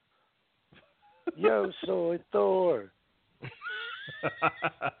 Yo soy Thor.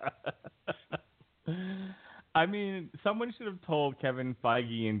 I mean, someone should have told Kevin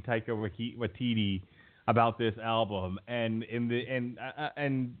Feige and Taika Waititi about this album, and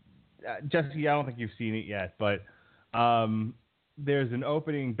Jesse, I don't think you've seen it yet, but there's an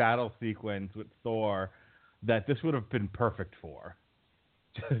opening battle sequence with Thor that this would have been perfect for.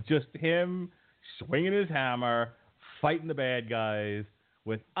 Just him swinging his hammer, fighting the bad guys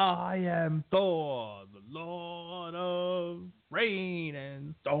with "I am Thor, the Lord of Rain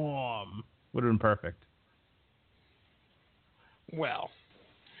and Storm." Would have been perfect. Well,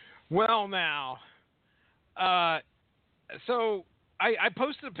 now. So I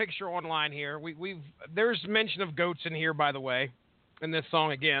posted a picture online here. There's mention of goats in here, by the way, in this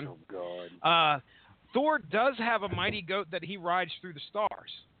song again. Oh God. Thor does have a mighty goat that he rides through the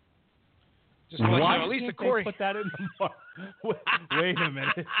stars. Just to let you know, at least according. Put that in the Wait a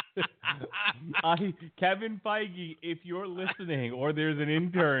minute. Kevin Feige, if you're listening, or there's an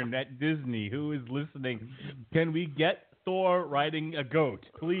intern at Disney who is listening, can we get Thor riding a goat,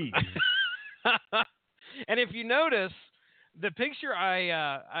 please? And if you notice, the picture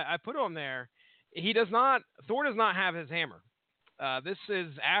I put on there, Thor does not have his hammer. This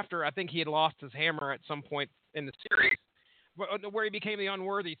is after I think he had lost his hammer at some point in the series, where he became the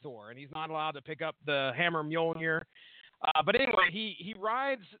unworthy Thor, and he's not allowed to pick up the hammer Mjolnir. But anyway, he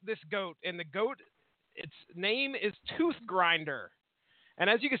rides this goat, and the goat, its name is Tooth Grinder. And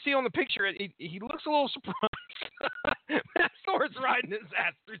as you can see on the picture, he looks a little surprised. Thor's riding his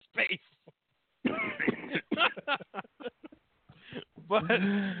ass through space.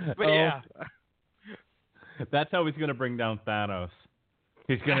 but yeah. That's how he's going to bring down Thanos.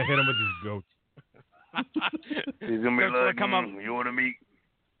 He's going to hit him with his goat. He's going to be like, you want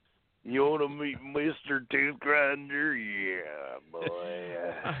to meet Mr. Tooth Grinder? Yeah, boy.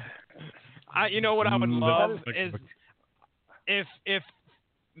 You know what I would love is if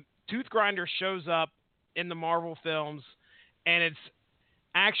Tooth Grinder shows up in the Marvel films and it's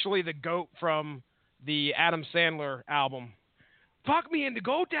actually the goat from the Adam Sandler album. Fuck me in the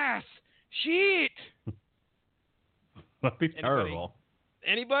goat ass. Shit. That'd be terrible.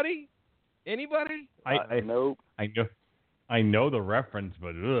 Anybody? Nope. I know the reference,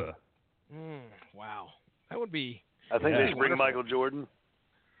 but ugh. Wow. That would be... I think they should bring Michael Jordan,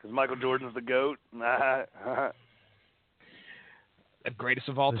 because Michael Jordan's the GOAT. The greatest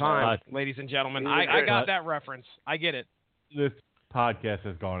of all time, ladies and gentlemen. I got that reference. I get it. This podcast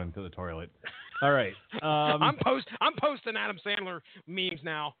has gone into the toilet. All right. I'm posting Adam Sandler memes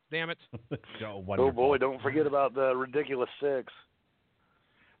now. Damn it. Oh boy! Don't forget about the Ridiculous Six.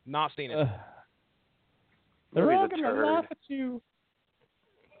 Not seen it. They're all gonna laugh at you.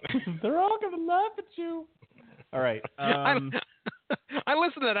 They're all gonna laugh at you. All right. I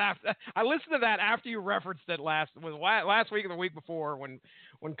listened to that after you referenced it last week or the week before when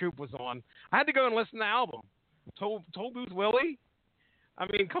Coop was on. I had to go and listen to the album. Toll Booth Willie. I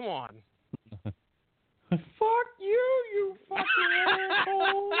mean, come on. Fuck you fucking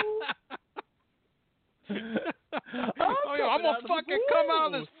asshole. I'm gonna fucking come out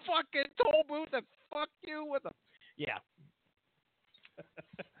of this fucking toll booth and fuck you with a... Yeah.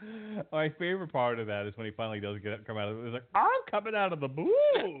 My favorite part of that is when he finally does come out of it. He's like, I'm coming out of the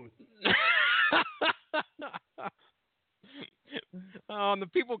booth. The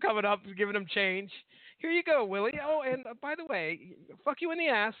people coming up giving him change. Here you go, Willie. Oh, and by the way, fuck you in the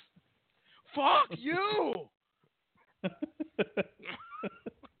ass. Fuck you.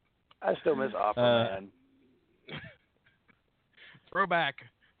 I still miss Opera Man. Throwback.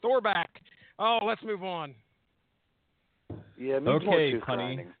 Thorback. Oh, let's move on. Yeah, okay,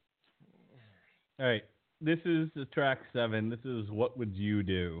 honey. All right. This is track 7. This is What Would You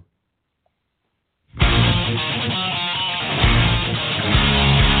Do?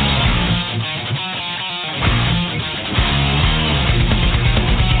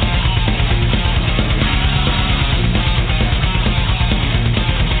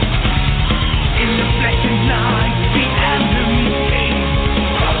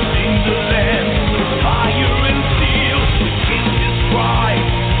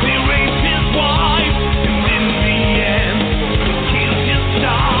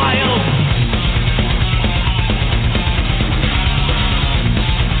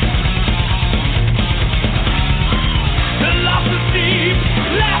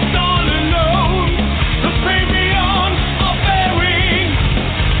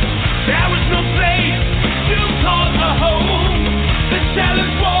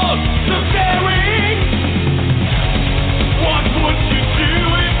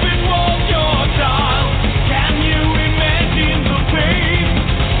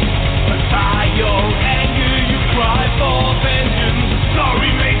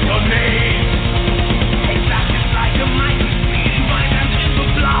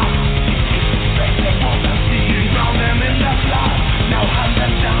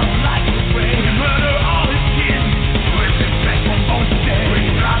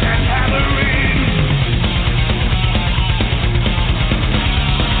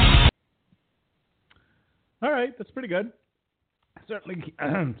 pretty good. Certainly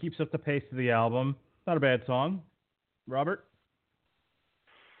keeps up the pace of the album. Not a bad song. Robert?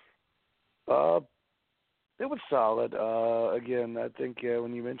 It was solid. Again, I think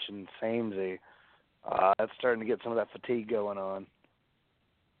when you mentioned samey, that's starting to get some of that fatigue going on.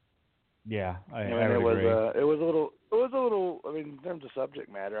 Yeah, I mean, would agree. It was a little. I mean, in terms of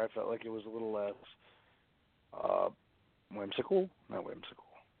subject matter, I felt like it was a little less whimsical. Not whimsical.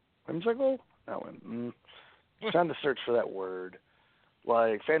 Whimsical? Not whimsical. Trying to search for that word.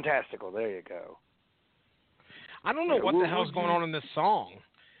 Like fantastical. There you go. I don't know what the hell's going on in this song.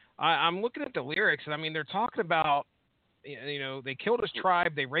 I'm looking at the lyrics, and I mean, they're talking about, you know, they killed his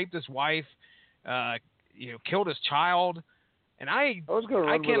tribe, they raped his wife, you know, killed his child, and I was going to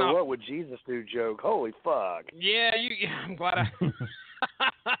run with a "What would Jesus do" joke. Holy fuck! Yeah, I'm glad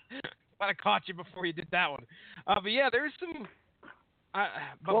I caught you before you did that one. But yeah, there's some.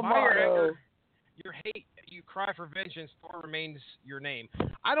 But by your hate, you cry for vengeance. Thor remains your name.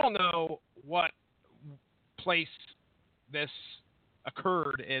 I don't know what place this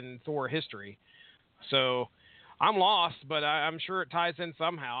occurred in Thor history, so I'm lost, but I'm sure it ties in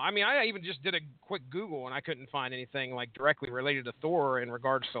somehow. I mean, I even just did a quick Google and I couldn't find anything like directly related to Thor in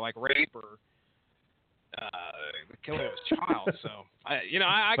regards to like rape or killing of his child. So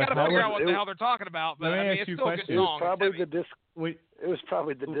I got to figure out what the hell they're talking about. But I mean, it's still a good song. It was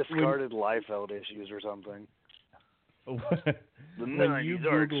probably the discarded Liefeld issues or something. When you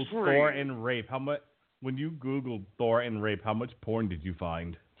Googled Thor and rape, how much? When you Googled Thor and rape, how much porn did you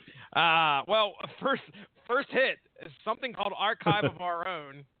find? Well, first hit is something called Archive of Our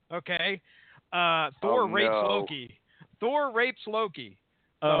Own. Okay, Thor rapes Loki. Thor rapes Loki.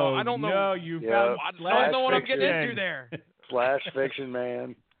 So I don't know. No, you found. I don't know what I'm getting into there. Slash fiction,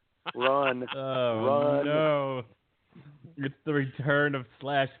 man. Run. Run. No. It's the return of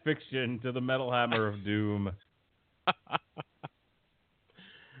Slash Fiction to the Metal Hammer of Doom.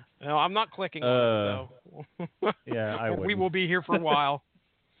 No, I'm not clicking on it, though. Yeah, I would. We will be here for a while.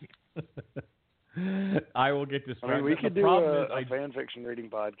 I will get distracted. I mean, we could do a fan fiction reading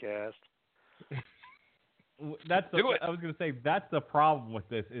podcast. I was going to say, that's the problem with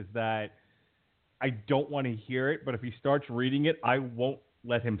this, is that I don't want to hear it, but if he starts reading it, I won't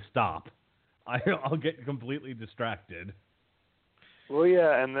let him stop. I'll get completely distracted. Well,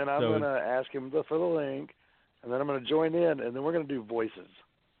 yeah, and then I'm going to ask him for the link, and then I'm going to join in, and then we're going to do voices.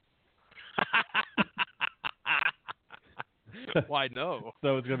 Why no?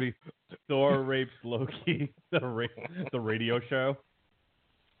 So it's going to be Thor rapes Loki, the radio show.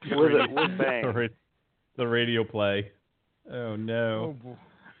 With bang. The radio play. Oh, no.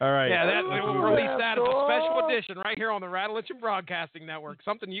 All right. Yeah, we'll release that as a special edition right here on the Rattleitch Broadcasting Network.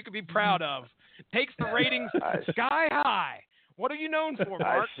 Something you could be proud of. Takes the ratings sky high. What are you known for,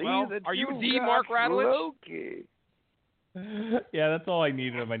 Mark? Well, are you the Mark Rattleitch? Yeah, that's all I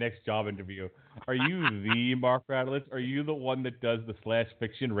needed in my next job interview. Are you the Mark Rattleitch? Are you the one that does the Slash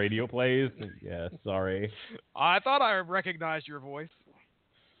Fiction radio plays? Yeah, sorry. I thought I recognized your voice.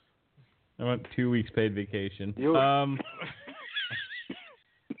 I want 2 weeks paid vacation. This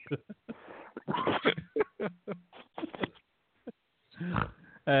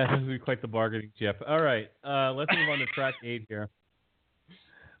will be quite the bargaining chip. All right, let's move on to track 8 here.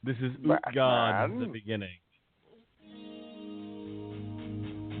 This is Utgard, the beginning.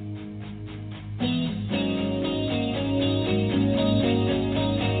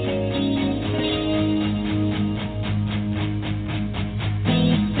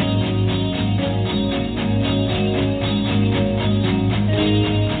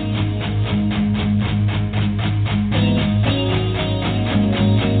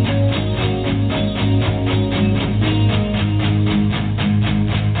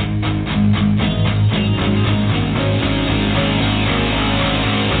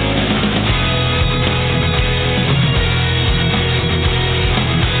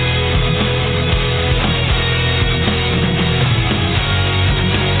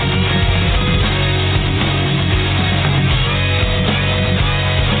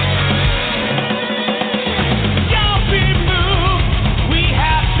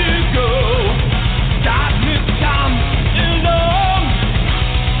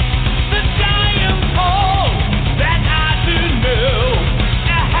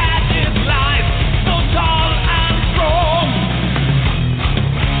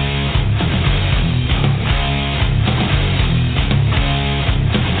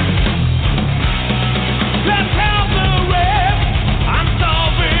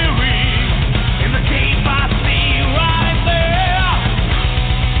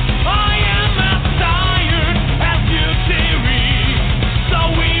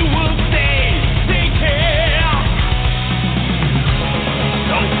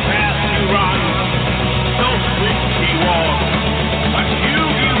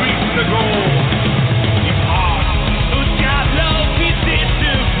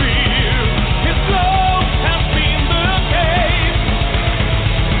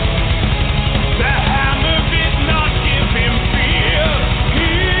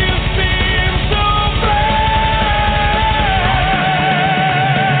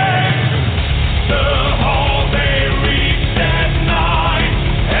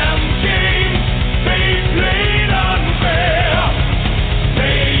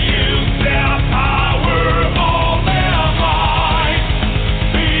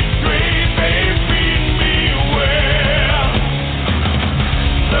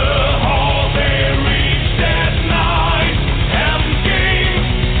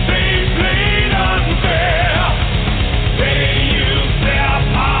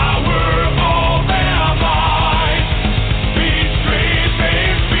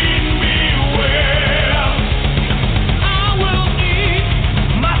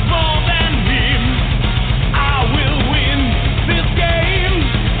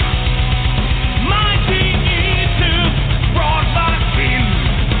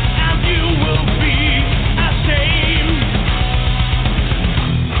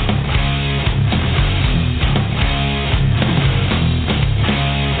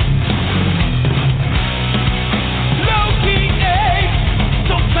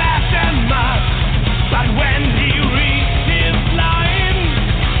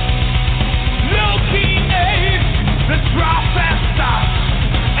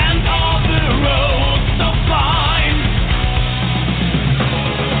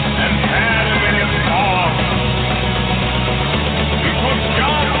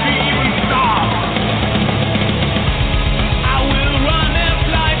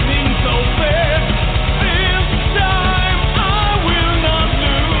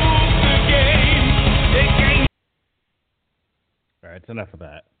 It's enough of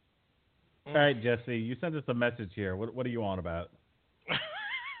that. All right, Jesse, you sent us a message here. What are you on about?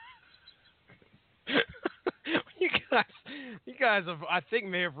 You guys have, I think,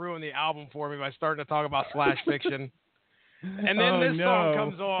 may have ruined the album for me by starting to talk about slash fiction. And then this song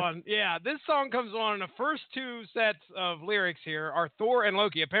comes on. Yeah, this song comes on, and the first two sets of lyrics here are Thor and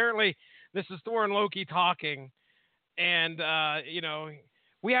Loki. Apparently, this is Thor and Loki talking. And,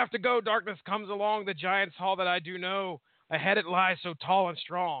 we have to go. Darkness comes along the giant's hall that I do know. Ahead it lies so tall and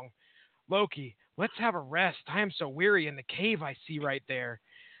strong. Loki, let's have a rest. I am so weary in the cave I see right there.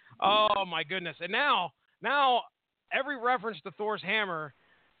 Oh, my goodness. And now every reference to Thor's hammer,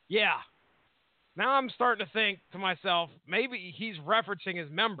 yeah. Now I'm starting to think to myself, maybe he's referencing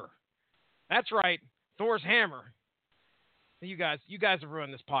his member. That's right, Thor's hammer. You guys have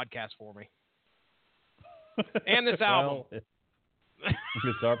ruined this podcast for me. And this album.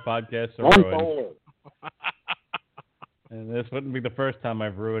 It's our podcast so ruined. And this wouldn't be the first time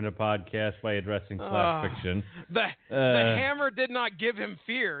I've ruined a podcast by addressing slash fiction. The hammer did not give him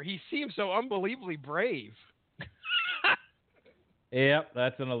fear. He seemed so unbelievably brave. Yep,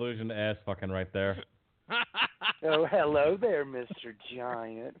 that's an allusion to ass fucking right there. Oh, hello there, Mr.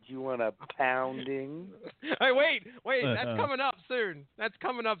 Giant. Do you want a pounding? Hey, wait, that's coming up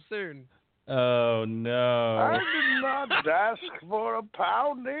soon. Oh, no. I did not ask for a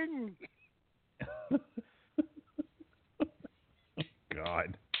pounding.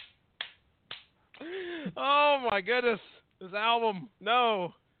 God. Oh, my goodness. This album,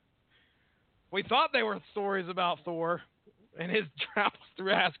 no. We thought they were stories about Thor and his travels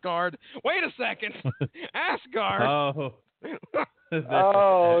through Asgard. Wait a second. Asgard. Oh.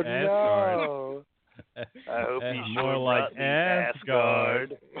 Oh, Asgard. no. I hope That's he's more like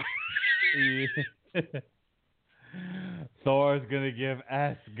Asgard. Thor's going to give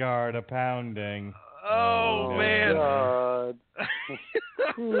Asgard a pounding. Oh, man. God.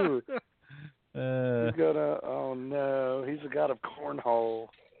 He's gonna. Oh no, he's a god of cornhole.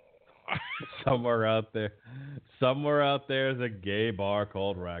 Somewhere out there is a gay bar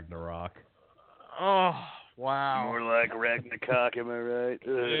called Ragnarok. Oh, wow. More like Ragnarok, am I right?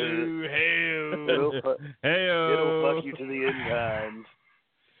 Ooh, hey-o. It'll fuck you to the end times.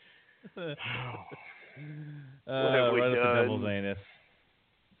 What have we right done? up the devil's anus.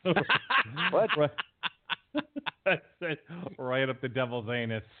 What? Right up the devil's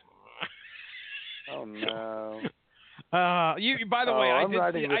anus. Oh no. By the way, I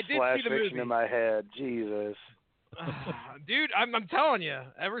did see the movie. Fiction in my head. Jesus. Dude, I'm telling you,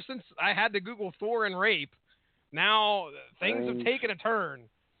 ever since I had to Google Thor and rape, now things have taken a turn.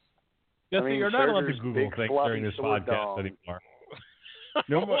 Jesse, you're not allowed to Surger's Google big things floppy during this sword podcast dong. anymore.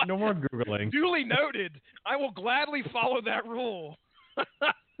 No more Googling. Duly noted. I will gladly follow that rule.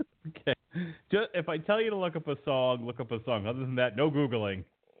 Okay. If I tell you to look up a song, look up a song. Other than that, no Googling.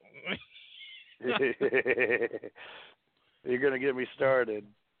 You're going to get me started.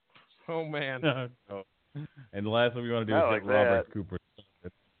 Oh, man. No. And the last thing we want to do is like get Robert Cooper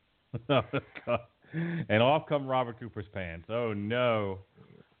started. And off come Robert Cooper's pants. Oh, no.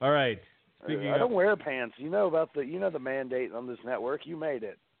 All right. I don't wear pants. You know about the mandate on this network. You made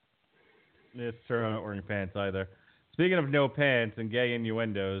it. It's true. I'm not wearing pants either. Speaking of no pants and gay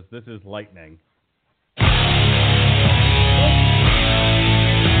innuendos, this is Lightning.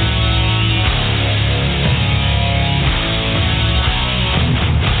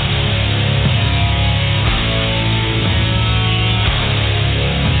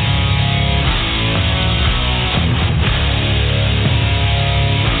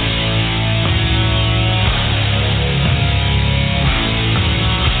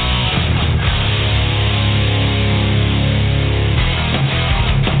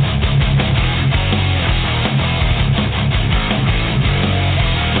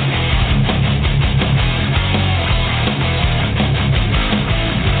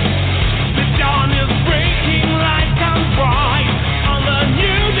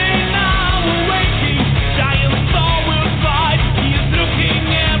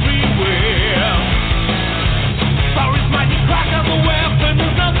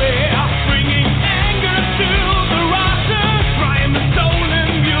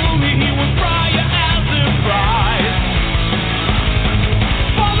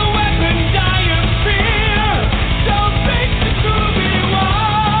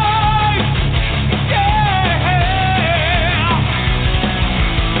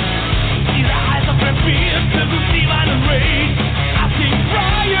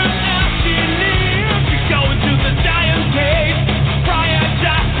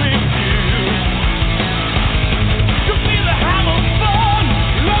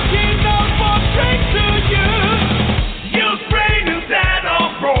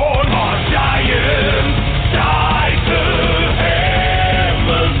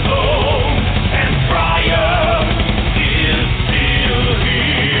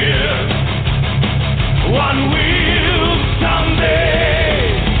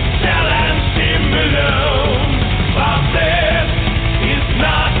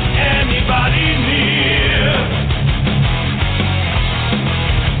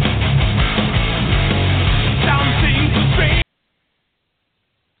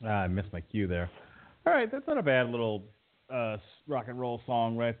 I missed my cue there. All right, that's not a bad little rock and roll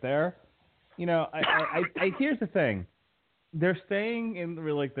song right there. You know, I here's the thing. They're staying in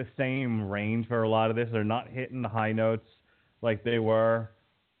like the same range for a lot of this. They're not hitting the high notes like they were,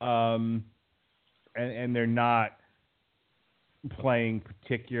 and they're not playing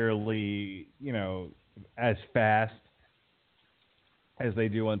particularly, you know, as fast as they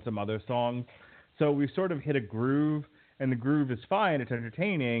do on some other songs. So we sort of hit a groove, and the groove is fine. It's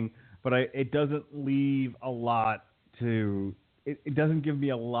entertaining, but it doesn't leave a lot to. It doesn't give me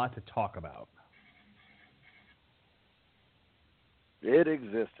a lot to talk about. It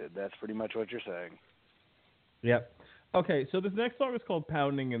existed. That's pretty much what you're saying. Yep. Okay, so this next song is called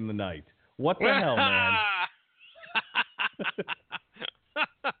Pounding in the Night. What the hell, man?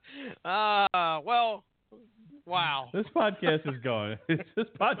 Well, wow. This podcast is going. This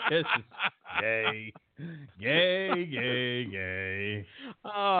podcast is gay. Gay, gay, gay.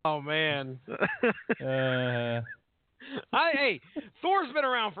 Oh, man. Hey, Thor's been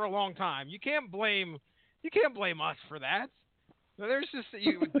around for a long time. You can't blame us for that. There's just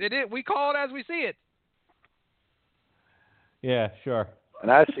we call it as we see it. Yeah, sure. And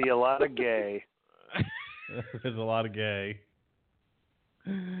I see a lot of gay. There's a lot of gay.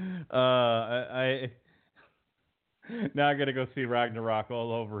 I now I gotta go see Ragnarok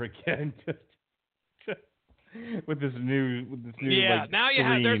all over again, just with this new yeah. like, Now you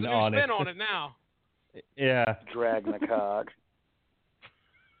have there's a new on spin on it now. Yeah. Dragnarok.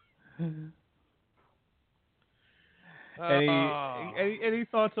 Any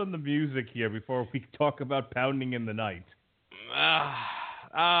thoughts on the music here before we talk about Pounding in the Night?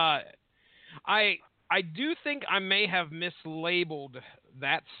 I do think I may have mislabeled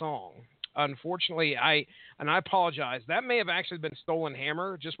that song. Unfortunately, I apologize. That may have actually been Stolen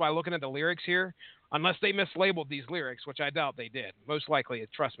Hammer just by looking at the lyrics here, unless they mislabeled these lyrics, which I doubt they did. Most likely,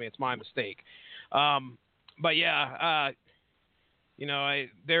 trust me, it's my mistake. But yeah, you know,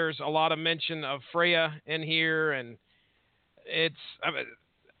 there's a lot of mention of Freya in here, and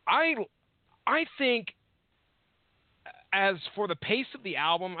I think as for the pace of the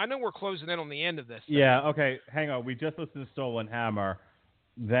album, I know we're closing in on the end of this thing. Yeah, okay, hang on. We just listened to Stolen Hammer,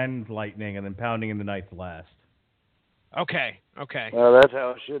 then Lightning, and then Pounding in the Night's last. Okay. Well, that's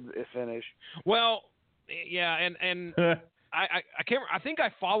how it should finish. Well, yeah, and I can't. I think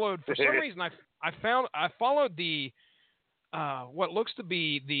I followed for some reason. I followed the what looks to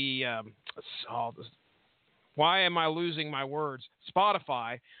be the why am I losing my words?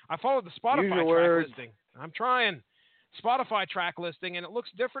 Spotify. I followed the Spotify track listing. I'm trying Spotify track listing, and it looks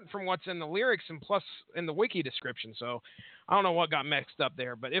different from what's in the lyrics and plus in the wiki description. So I don't know what got mixed up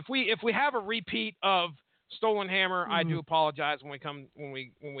there. But if we have a repeat of Stolen Hammer, I do apologize when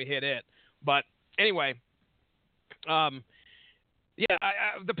we hit it. But anyway, the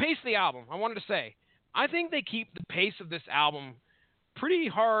pace of the album. I wanted to say, I think they keep the pace of this album pretty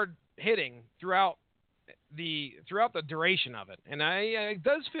hard hitting throughout the duration of it, and it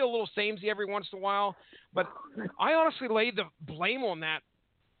does feel a little samey every once in a while. But I honestly lay the blame on that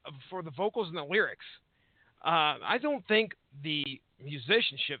for the vocals and the lyrics. I don't think the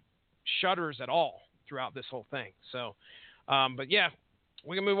musicianship shudders at all throughout this whole thing. So, but yeah,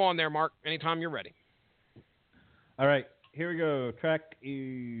 we can move on there, Mark. Anytime you're ready. All right, here we go. Track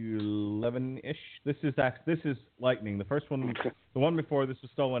 11-ish. This is Lightning. The first one, the one before this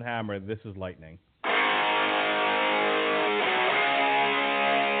was Stolen Hammer. This is Lightning.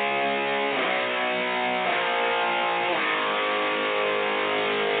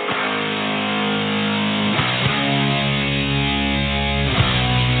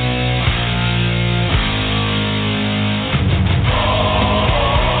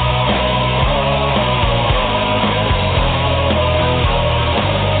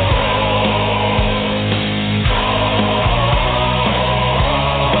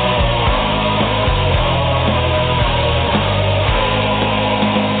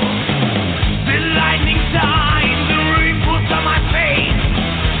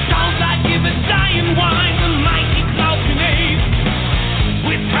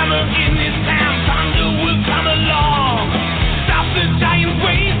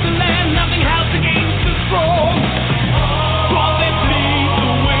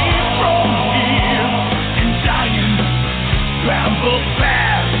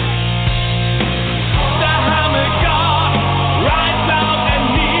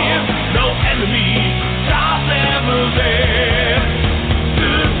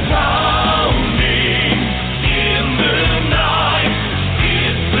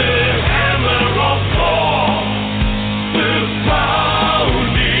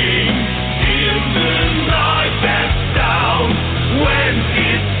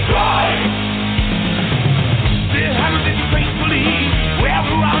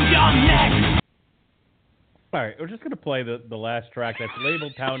 we're just gonna play the last track that's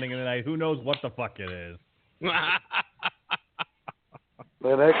labeled "Pounding in the Night." Who knows what the fuck it is? That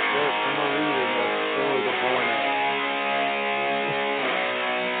excerpt from the reading of Silly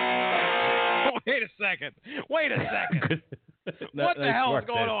Wait a second. What the hell is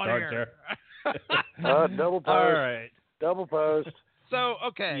going on here? Double post. All right. Double post. So,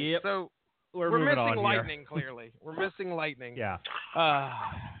 okay. Yep. So, We're missing moving on lightning, here. clearly. We're missing lightning. Yeah.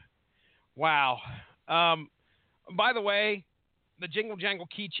 Wow. By the way, the Jingle Jangle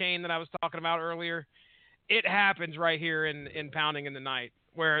keychain that I was talking about earlier, it happens right here in Pounding in the Night,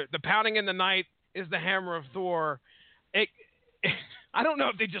 where the Pounding in the Night is the hammer of Thor. I don't know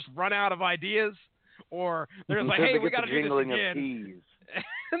if they just run out of ideas or they're like, hey, we got to do this again.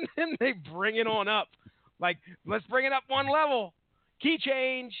 And then they bring it on up. Like, let's bring it up one level. Key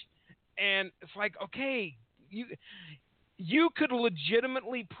change. And it's like, okay, you could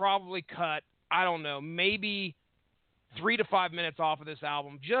legitimately probably cut, I don't know, maybe 3 to 5 minutes off of this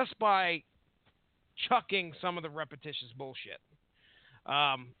album just by chucking some of the repetitious bullshit.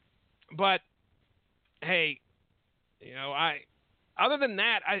 But hey, other than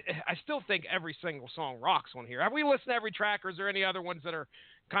that, I still think every single song rocks on here. Have we listened to every track, or is there any other ones that are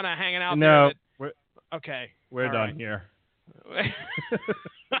kind of hanging out there? We're done right. here.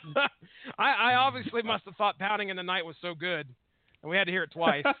 I obviously must have thought Pounding in the Night was so good, and we had to hear it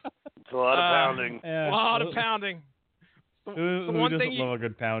twice. It's a lot of pounding. A lot of pounding. Who doesn't love a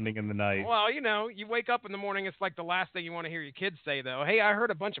good pounding in the night? Well, you wake up in the morning, it's like the last thing you want to hear your kids say, though. Hey, I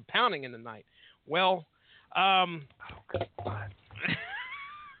heard a bunch of pounding in the night. Well,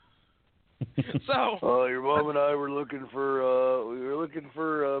 so. Your mom and I were looking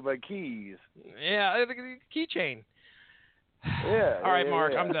for my keys. Yeah, the keychain. Yeah. All right,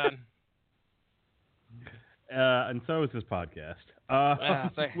 Mark, I'm done. And so is this podcast.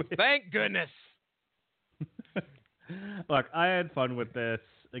 Thank goodness. Look, I had fun with this.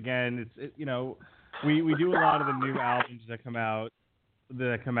 Again, we do a lot of the new albums that come out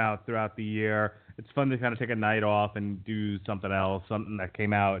throughout the year. It's fun to kind of take a night off and do something else, something that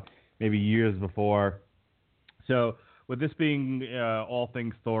came out maybe years before. So with this being all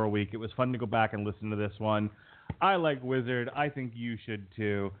things Thor week, it was fun to go back and listen to this one. I like Wizard. I think you should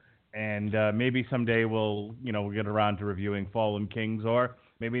too. And maybe someday we'll get around to reviewing Fallen Kings, or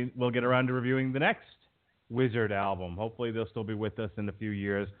maybe we'll get around to reviewing the next Wizard album. Hopefully they'll still be with us in a few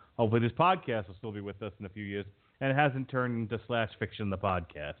years. Hopefully this podcast will still be with us in a few years, and it hasn't turned into Slash Fiction the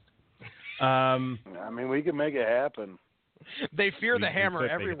podcast. We can make it happen. They fear the hammer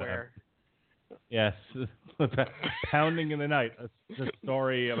everywhere. Yes. Pounding in the Night. It's a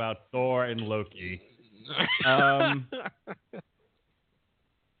story about Thor and Loki.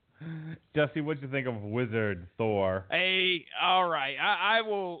 Jesse, what'd you think of Wizard Thor? Hey, all right. I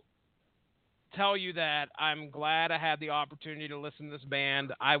will tell you that I'm glad I had the opportunity to listen to this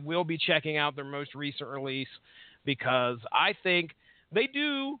band. I will be checking out their most recent release because I think they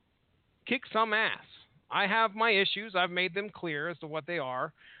do kick some ass. I have my issues. I've made them clear as to what they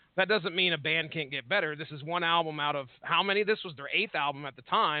are. That doesn't mean a band can't get better. This is one album out of how many? This was their 8th album at the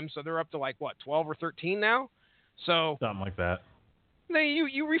time, so they're up to 12 or 13 now? So something like that.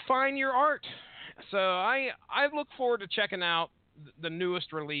 You refine your art. So I look forward to checking out the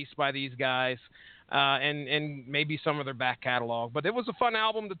newest release by these guys and maybe some of their back catalog. But it was a fun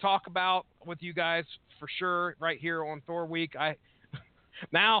album to talk about with you guys for sure right here on Thor Week.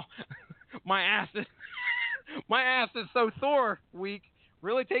 Now my ass is so Thor Week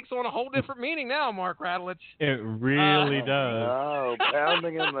really takes on a whole different meaning now, Mark Radulich. It really does. Oh,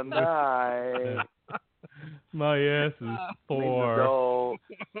 pounding in the night. My ass is Thor.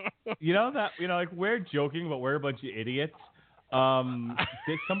 We're joking, but we're a bunch of idiots.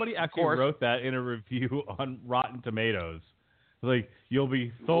 Somebody actually wrote that in a review on Rotten Tomatoes. Like, you'll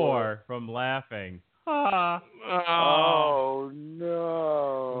be Thor from laughing. Oh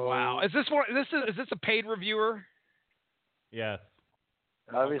no! Wow, is this a paid reviewer? Yes.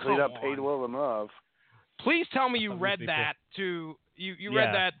 Obviously not paid well enough. Please tell me you read that to you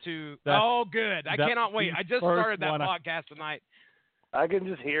read that to. Oh, good! I cannot wait. I just started that podcast tonight. I can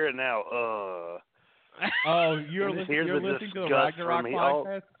just hear it now. Oh, you're listening to the Ragnarok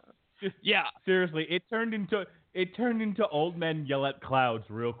podcast? Yeah. Seriously, it turned into old men yell at clouds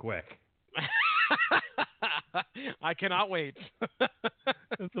real quick. I cannot wait.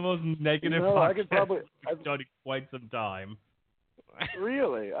 It's the most negative podcast I've done in quite some time.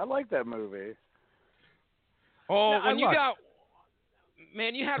 Really? I like that movie. Oh, you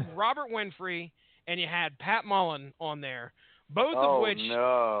had Robert Winfrey and you had Pat Mullen on there, both of which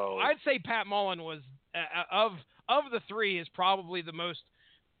no. I'd say Pat Mullen was of the three is probably the most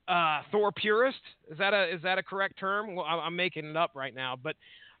Thor purist. Is that a correct term? Well, I'm making it up right now, but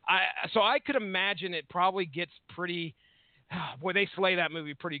I could imagine it probably gets pretty. Boy, they slay that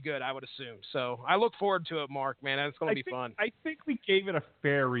movie pretty good, I would assume. So I look forward to it, Mark. Man, it's going to be fun. I think we gave it a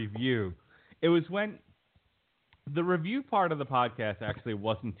fair review. It was when the review part of the podcast actually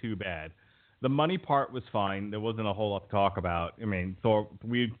wasn't too bad. The money part was fine. There wasn't a whole lot to talk about. I mean, Thor.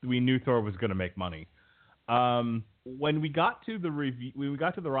 We knew Thor was going to make money. When we got to the review, when we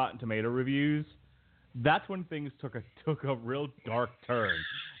got to the Rotten Tomato reviews, that's when things took a real dark turn.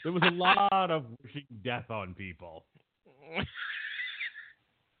 There was a lot of wishing death on people.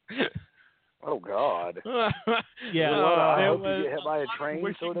 Oh God! Yeah, I it hope was you get hit by a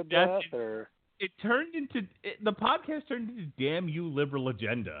train sort of death, or it turned into the podcast turned into "Damn you, liberal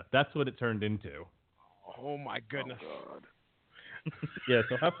agenda." That's what it turned into. Oh my goodness! Oh, God. Yeah,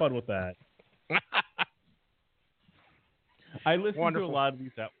 so have fun with that. I listen to a lot of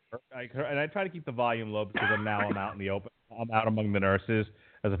these at work, and I try to keep the volume low because I'm out in the open. I'm out among the nurses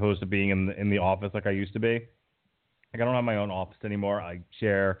as opposed to being in the office like I used to be. Like I don't have my own office anymore. I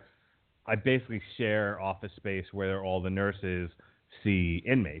basically share office space where all the nurses see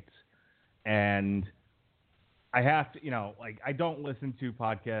inmates, and I have to, I don't listen to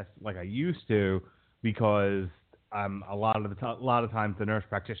podcasts like I used to because a lot of times the nurse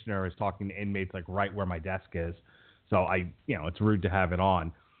practitioner is talking to inmates like right where my desk is. So it's rude to have it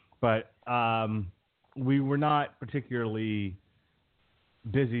on, but we were not particularly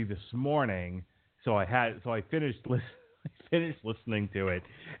busy this morning, so I finished listening to it,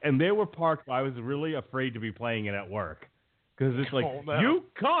 and there were parts where I was really afraid to be playing it at work because it's like you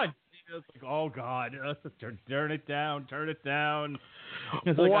can't. It's like, oh God, turn it down.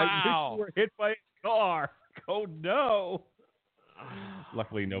 It's like I wish you were hit by a car. Oh no.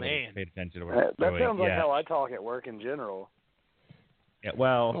 Luckily, nobody paid attention to what I was doing. That sounds like how I talk at work in general. Yeah,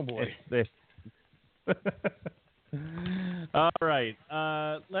 well, oh boy. All right.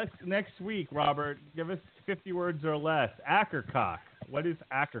 Next week, Robert, give us 50 words or less. Ackercock. What is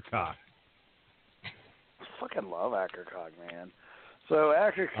Ackercock? I fucking love Ackercock, man. So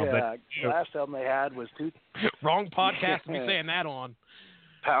Ackercock, the last album they had was Wrong podcast to be saying that on.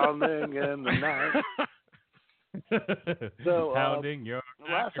 Pounding in the Night. So, pounding your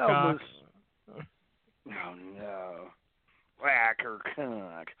last album was oh no,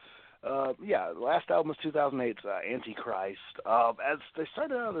 Ackercock. Last album was 2008's Antichrist. As they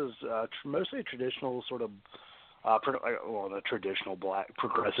started out as mostly a traditional sort of, the traditional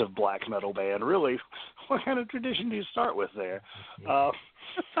progressive black metal band. Really, what kind of tradition do you start with there?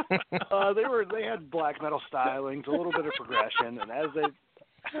 They had black metal stylings, a little bit of progression, and as they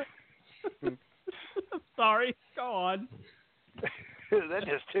Sorry, go on. That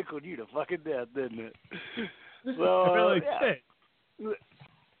just tickled you to fucking death, didn't it? So, I really did.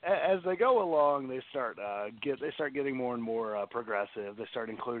 As they go along, they start getting more and more progressive. They start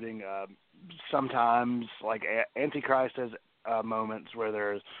including sometimes like Antichrist has moments where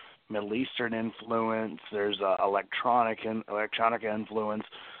there's Middle Eastern influence. There's electronic influence.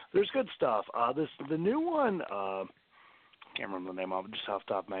 There's good stuff. The new one. Can't remember the name of it just off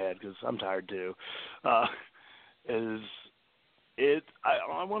the top of my head because I'm tired too. I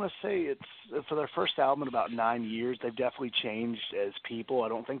want to say it's for their first album in about 9 years. They've definitely changed as people. I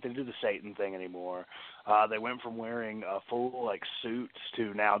don't think they do the Satan thing anymore. They went from wearing full like suits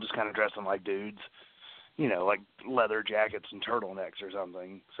to now just kind of dressing like dudes, like leather jackets and turtlenecks or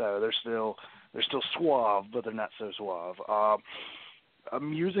something. So they're still suave, but they're not so suave.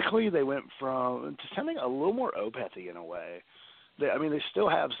 Musically, they went from to sounding a little more Opethy in a way. They still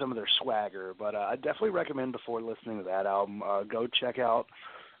have some of their swagger, but I definitely recommend before listening to that album, go check out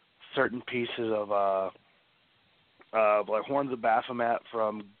certain pieces of like Horns of Baphomet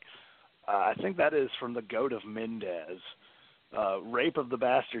from, I think that is from the Goat of Mendez. Rape of the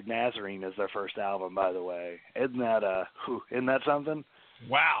Bastard Nazarene is their first album, by the way. Isn't that something?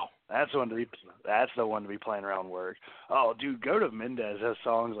 Wow. That's the one to be playing around work. Oh, dude, Goat of Mendez has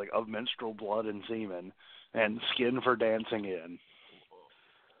songs like Of Menstrual Blood and Semen and Skin for Dancing In.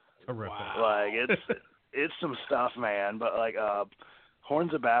 Terrific. Like it's some stuff, man. But like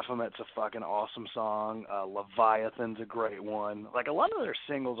Horns of Baphomet's a fucking awesome song. Leviathan's a great one. Like a lot of their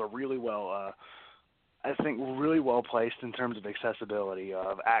singles are really well, I think, really well placed in terms of accessibility.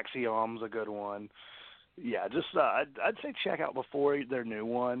 Axiom's a good one. Yeah, just I'd say check out before their new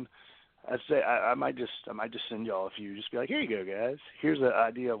one. I'd say I might just send y'all a few. Just be like, here you go, guys. Here's an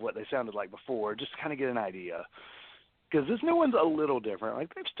idea of what they sounded like before, just to kind of get an idea. Because this new one's a little different.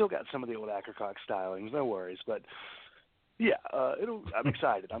 Like they've still got some of the old Ackercock stylings, no worries. But Yeah, I'm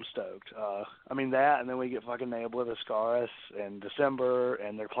excited. I'm stoked. I mean that, and then we get fucking nailed with Ascaris in December,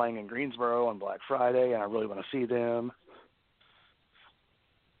 and they're playing in Greensboro on Black Friday, and I really want to see them.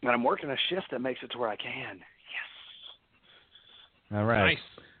 And I'm working a shift that makes it to where I can. Yes. All right. Nice.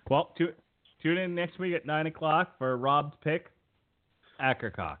 Well, tune in next week at 9 o'clock for Rob's pick,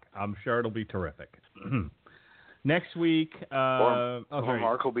 Ackercock. I'm sure it'll be terrific. Next week, or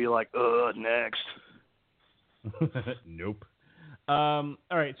Mark will be like, next. Nope. All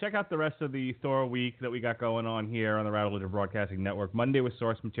right, check out the rest of the Thor week that we got going on here on the Rattle Broadcasting Network. Monday with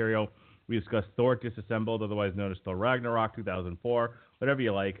source material, we discussed Thor Disassembled, otherwise known as Thor Ragnarok 2004, whatever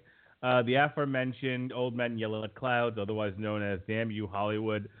you like. The aforementioned Old Men Yell at Clouds, otherwise known as Damn You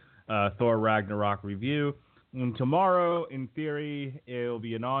Hollywood, Thor Ragnarok review. And tomorrow, in theory, it'll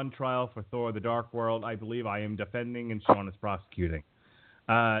be an on-trial for Thor the Dark World. I believe I am defending and Sean is prosecuting.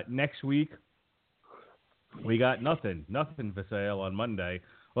 Next week, we got nothing for sale on Monday.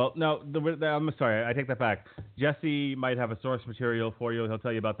 Well, no, I'm sorry, I take that back. Jesse might have a source material for you. He'll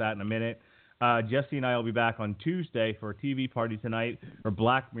tell you about that in a minute. Jesse and I will be back on Tuesday for a TV party tonight for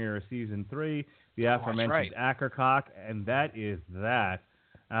Black Mirror Season 3, the aforementioned Ackercock, and that is that.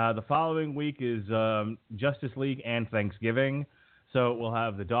 The following week is Justice League and Thanksgiving, so we'll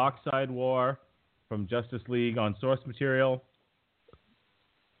have the Dark Side War from Justice League on source material.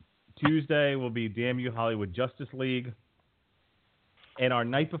 Tuesday will be Damn You Hollywood Justice League. And our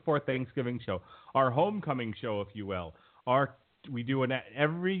night before Thanksgiving show, our homecoming show, if you will.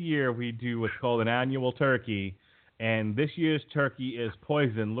 Every year we do what's called an annual turkey, and this year's turkey is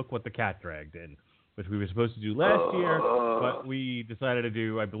Poison, Look What the Cat Dragged In, which we were supposed to do last year, but we decided to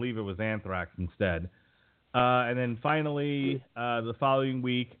do, I believe it was Anthrax instead. And then finally, the following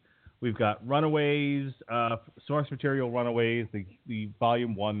week, we've got Runaways, source material Runaways, the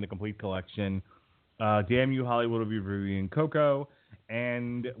Volume 1, the complete collection. Damn You Hollywood will be reviewing Coco,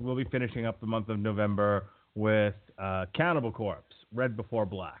 and we'll be finishing up the month of November with Cannibal Corpse, Red Before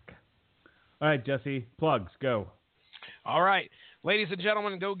Black. All right, Jesse, plugs, go. All right. Ladies and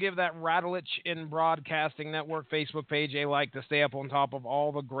gentlemen, go give that Rattlich in Broadcasting Network Facebook page a like to stay up on top of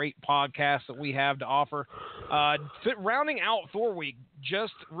all the great podcasts that we have to offer. Rounding out Thor Week,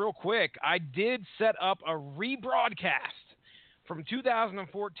 just real quick, I did set up a rebroadcast from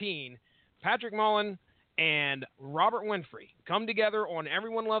 2014. Patrick Mullen and Robert Winfrey come together on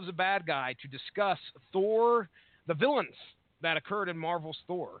Everyone Loves a Bad Guy to discuss Thor, the villains that occurred in Marvel's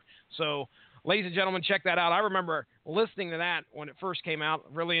Thor. So, ladies and gentlemen, check that out. I remember listening to that when it first came out.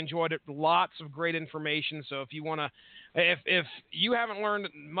 Really enjoyed it. Lots of great information. So if you want to, if you haven't learned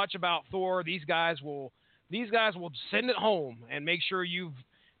much about Thor, these guys will send it home and make sure you've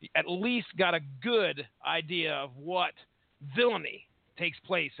at least got a good idea of what villainy takes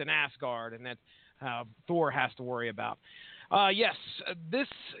place in Asgard and that Thor has to worry about. Yes, this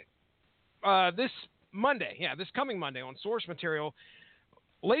Monday, this coming Monday on Source Material.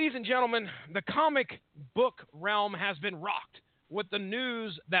 Ladies and gentlemen, the comic book realm has been rocked with the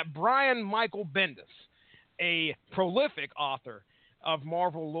news that Brian Michael Bendis, a prolific author of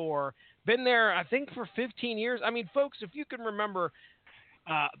Marvel lore, been there, I think, for 15 years. I mean, folks, if you can remember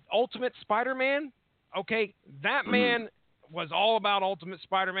Ultimate Spider-Man, okay, that man was all about Ultimate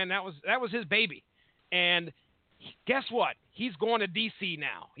Spider-Man. That was his baby. And guess what? He's going to DC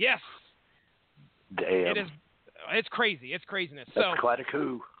now. Yes. Damn. It's crazy. It's craziness. That's quite a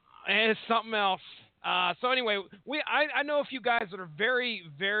coup. It's something else. So anyway, I know a few guys that are very,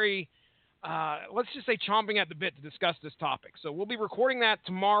 very, let's just say chomping at the bit to discuss this topic. So we'll be recording that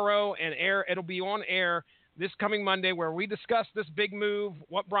tomorrow and it'll be on air this coming Monday where we discuss this big move,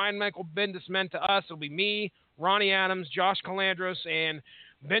 what Brian Michael Bendis meant to us. It'll be me, Ronnie Adams, Josh Calandros, and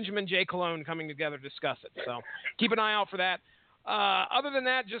Benjamin J. Colon coming together to discuss it. So keep an eye out for that. Other than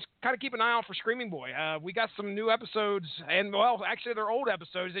that, just kind of keep an eye out for Screaming Boy. We got some new episodes, and well, actually they're old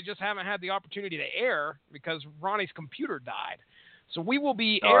episodes. They just haven't had the opportunity to air because Ronnie's computer died. So we will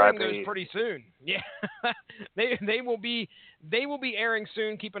be airing those pretty soon. Yeah, they will be airing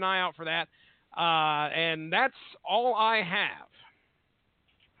soon. Keep an eye out for that. And that's all I have.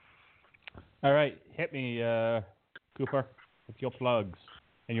 All right, hit me, Cooper, with your plugs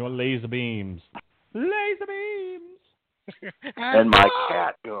and your laser beams. Laser beams. And my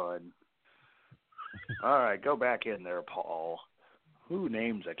cat gun. All right, go back in there, Paul. Who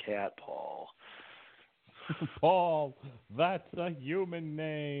names a cat Paul? Paul, that's a human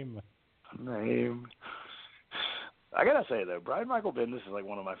name. I gotta say though, Brian Michael Bendis is like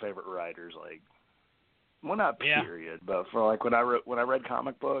one of my favorite writers. Like, well, not period, but for like when I read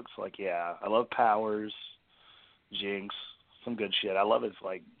comic books, like I love Powers, Jinx, some good shit. I love his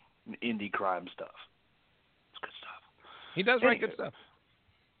like indie crime stuff. It's good stuff. He does write good stuff.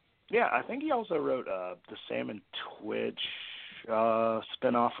 Yeah, I think he also wrote the Sam and Twitch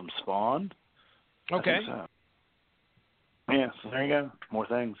spinoff from Spawn. Okay. I think so. Yeah, so there you go. More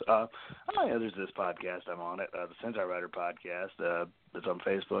things. There's this podcast. I'm on it. The Centaur Rider Podcast. It's on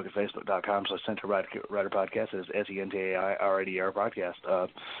Facebook at facebook.com/Centaur Rider Podcast. It's SENTAIRIDR Podcast.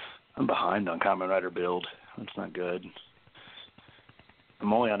 I'm behind on Kamen Rider Build. It's not good.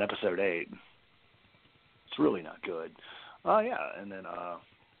 I'm only on episode 8. It's really not good. And then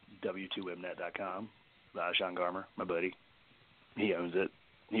W2Webnet.com. Sean Garmer, my buddy. He owns it.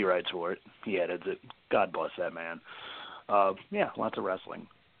 He writes for it. He edits it. God bless that man. Lots of wrestling.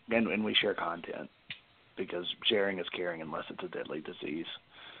 And we share content because sharing is caring unless it's a deadly disease.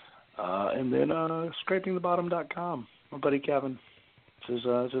 And then scrapingthebottom.com. My buddy Kevin.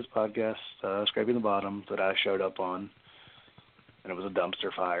 It's his podcast, Scraping the Bottom, that I showed up on. And it was a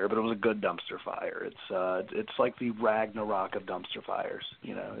dumpster fire, but it was a good dumpster fire. It's like the Ragnarok of dumpster fires.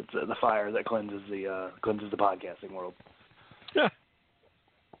 You know, it's the fire that cleanses the podcasting world. Yeah.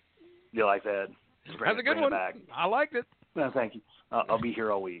 You like that? That's a good one. Back. I liked it. No, thank you. I'll be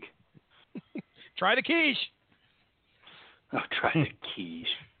here all week. Try the quiche. I'll try the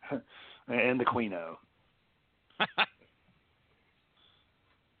quiche. And the Queen-O.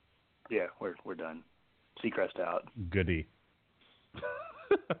 Yeah, we're done. Seacrest out. Goody.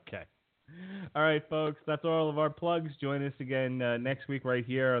 Okay. All right, folks. That's all of our plugs. Join us again next week right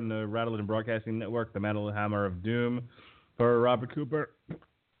here on the Rattle and Broadcasting Network, the Metal Hammer of Doom. For Robert Cooper,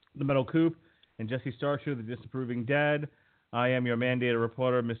 the Metal Coop, and Jesse Starshoe, the Disapproving Dad, I am your mandated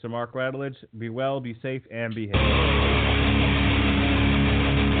reporter, Mr. Mark Rattledge. Be well, be safe, and behave.